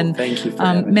 Willis. And thank you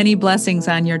for many blessings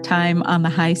on your time on the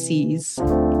high seas.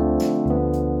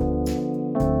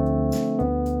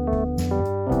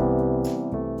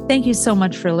 Thank you so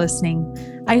much for listening.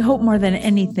 I hope more than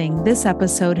anything, this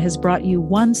episode has brought you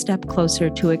one step closer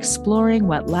to exploring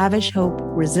what lavish hope,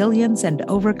 resilience, and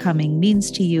overcoming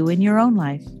means to you in your own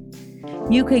life.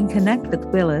 You can connect with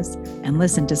Willis and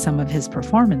listen to some of his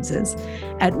performances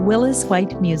at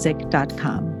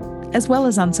williswhitemusic.com, as well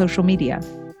as on social media.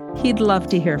 He'd love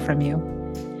to hear from you.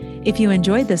 If you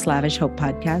enjoyed this Lavish Hope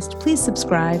podcast, please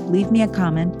subscribe, leave me a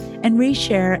comment, and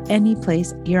reshare any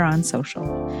place you're on social.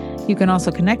 You can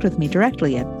also connect with me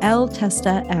directly at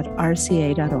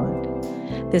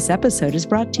ltesta@rca.org. This episode is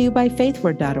brought to you by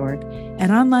faithword.org, an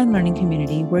online learning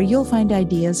community where you'll find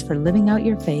ideas for living out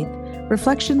your faith,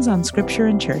 reflections on scripture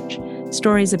and church,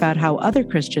 stories about how other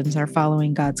Christians are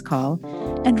following God's call,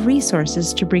 and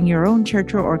resources to bring your own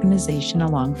church or organization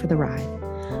along for the ride.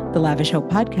 The Lavish Hope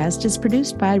podcast is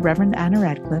produced by Reverend Anna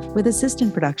Radcliffe with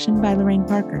assistant production by Lorraine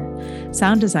Parker,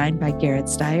 sound design by Garrett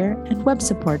Steyer, and web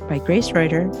support by Grace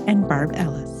Reuter and Barb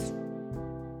Ellis.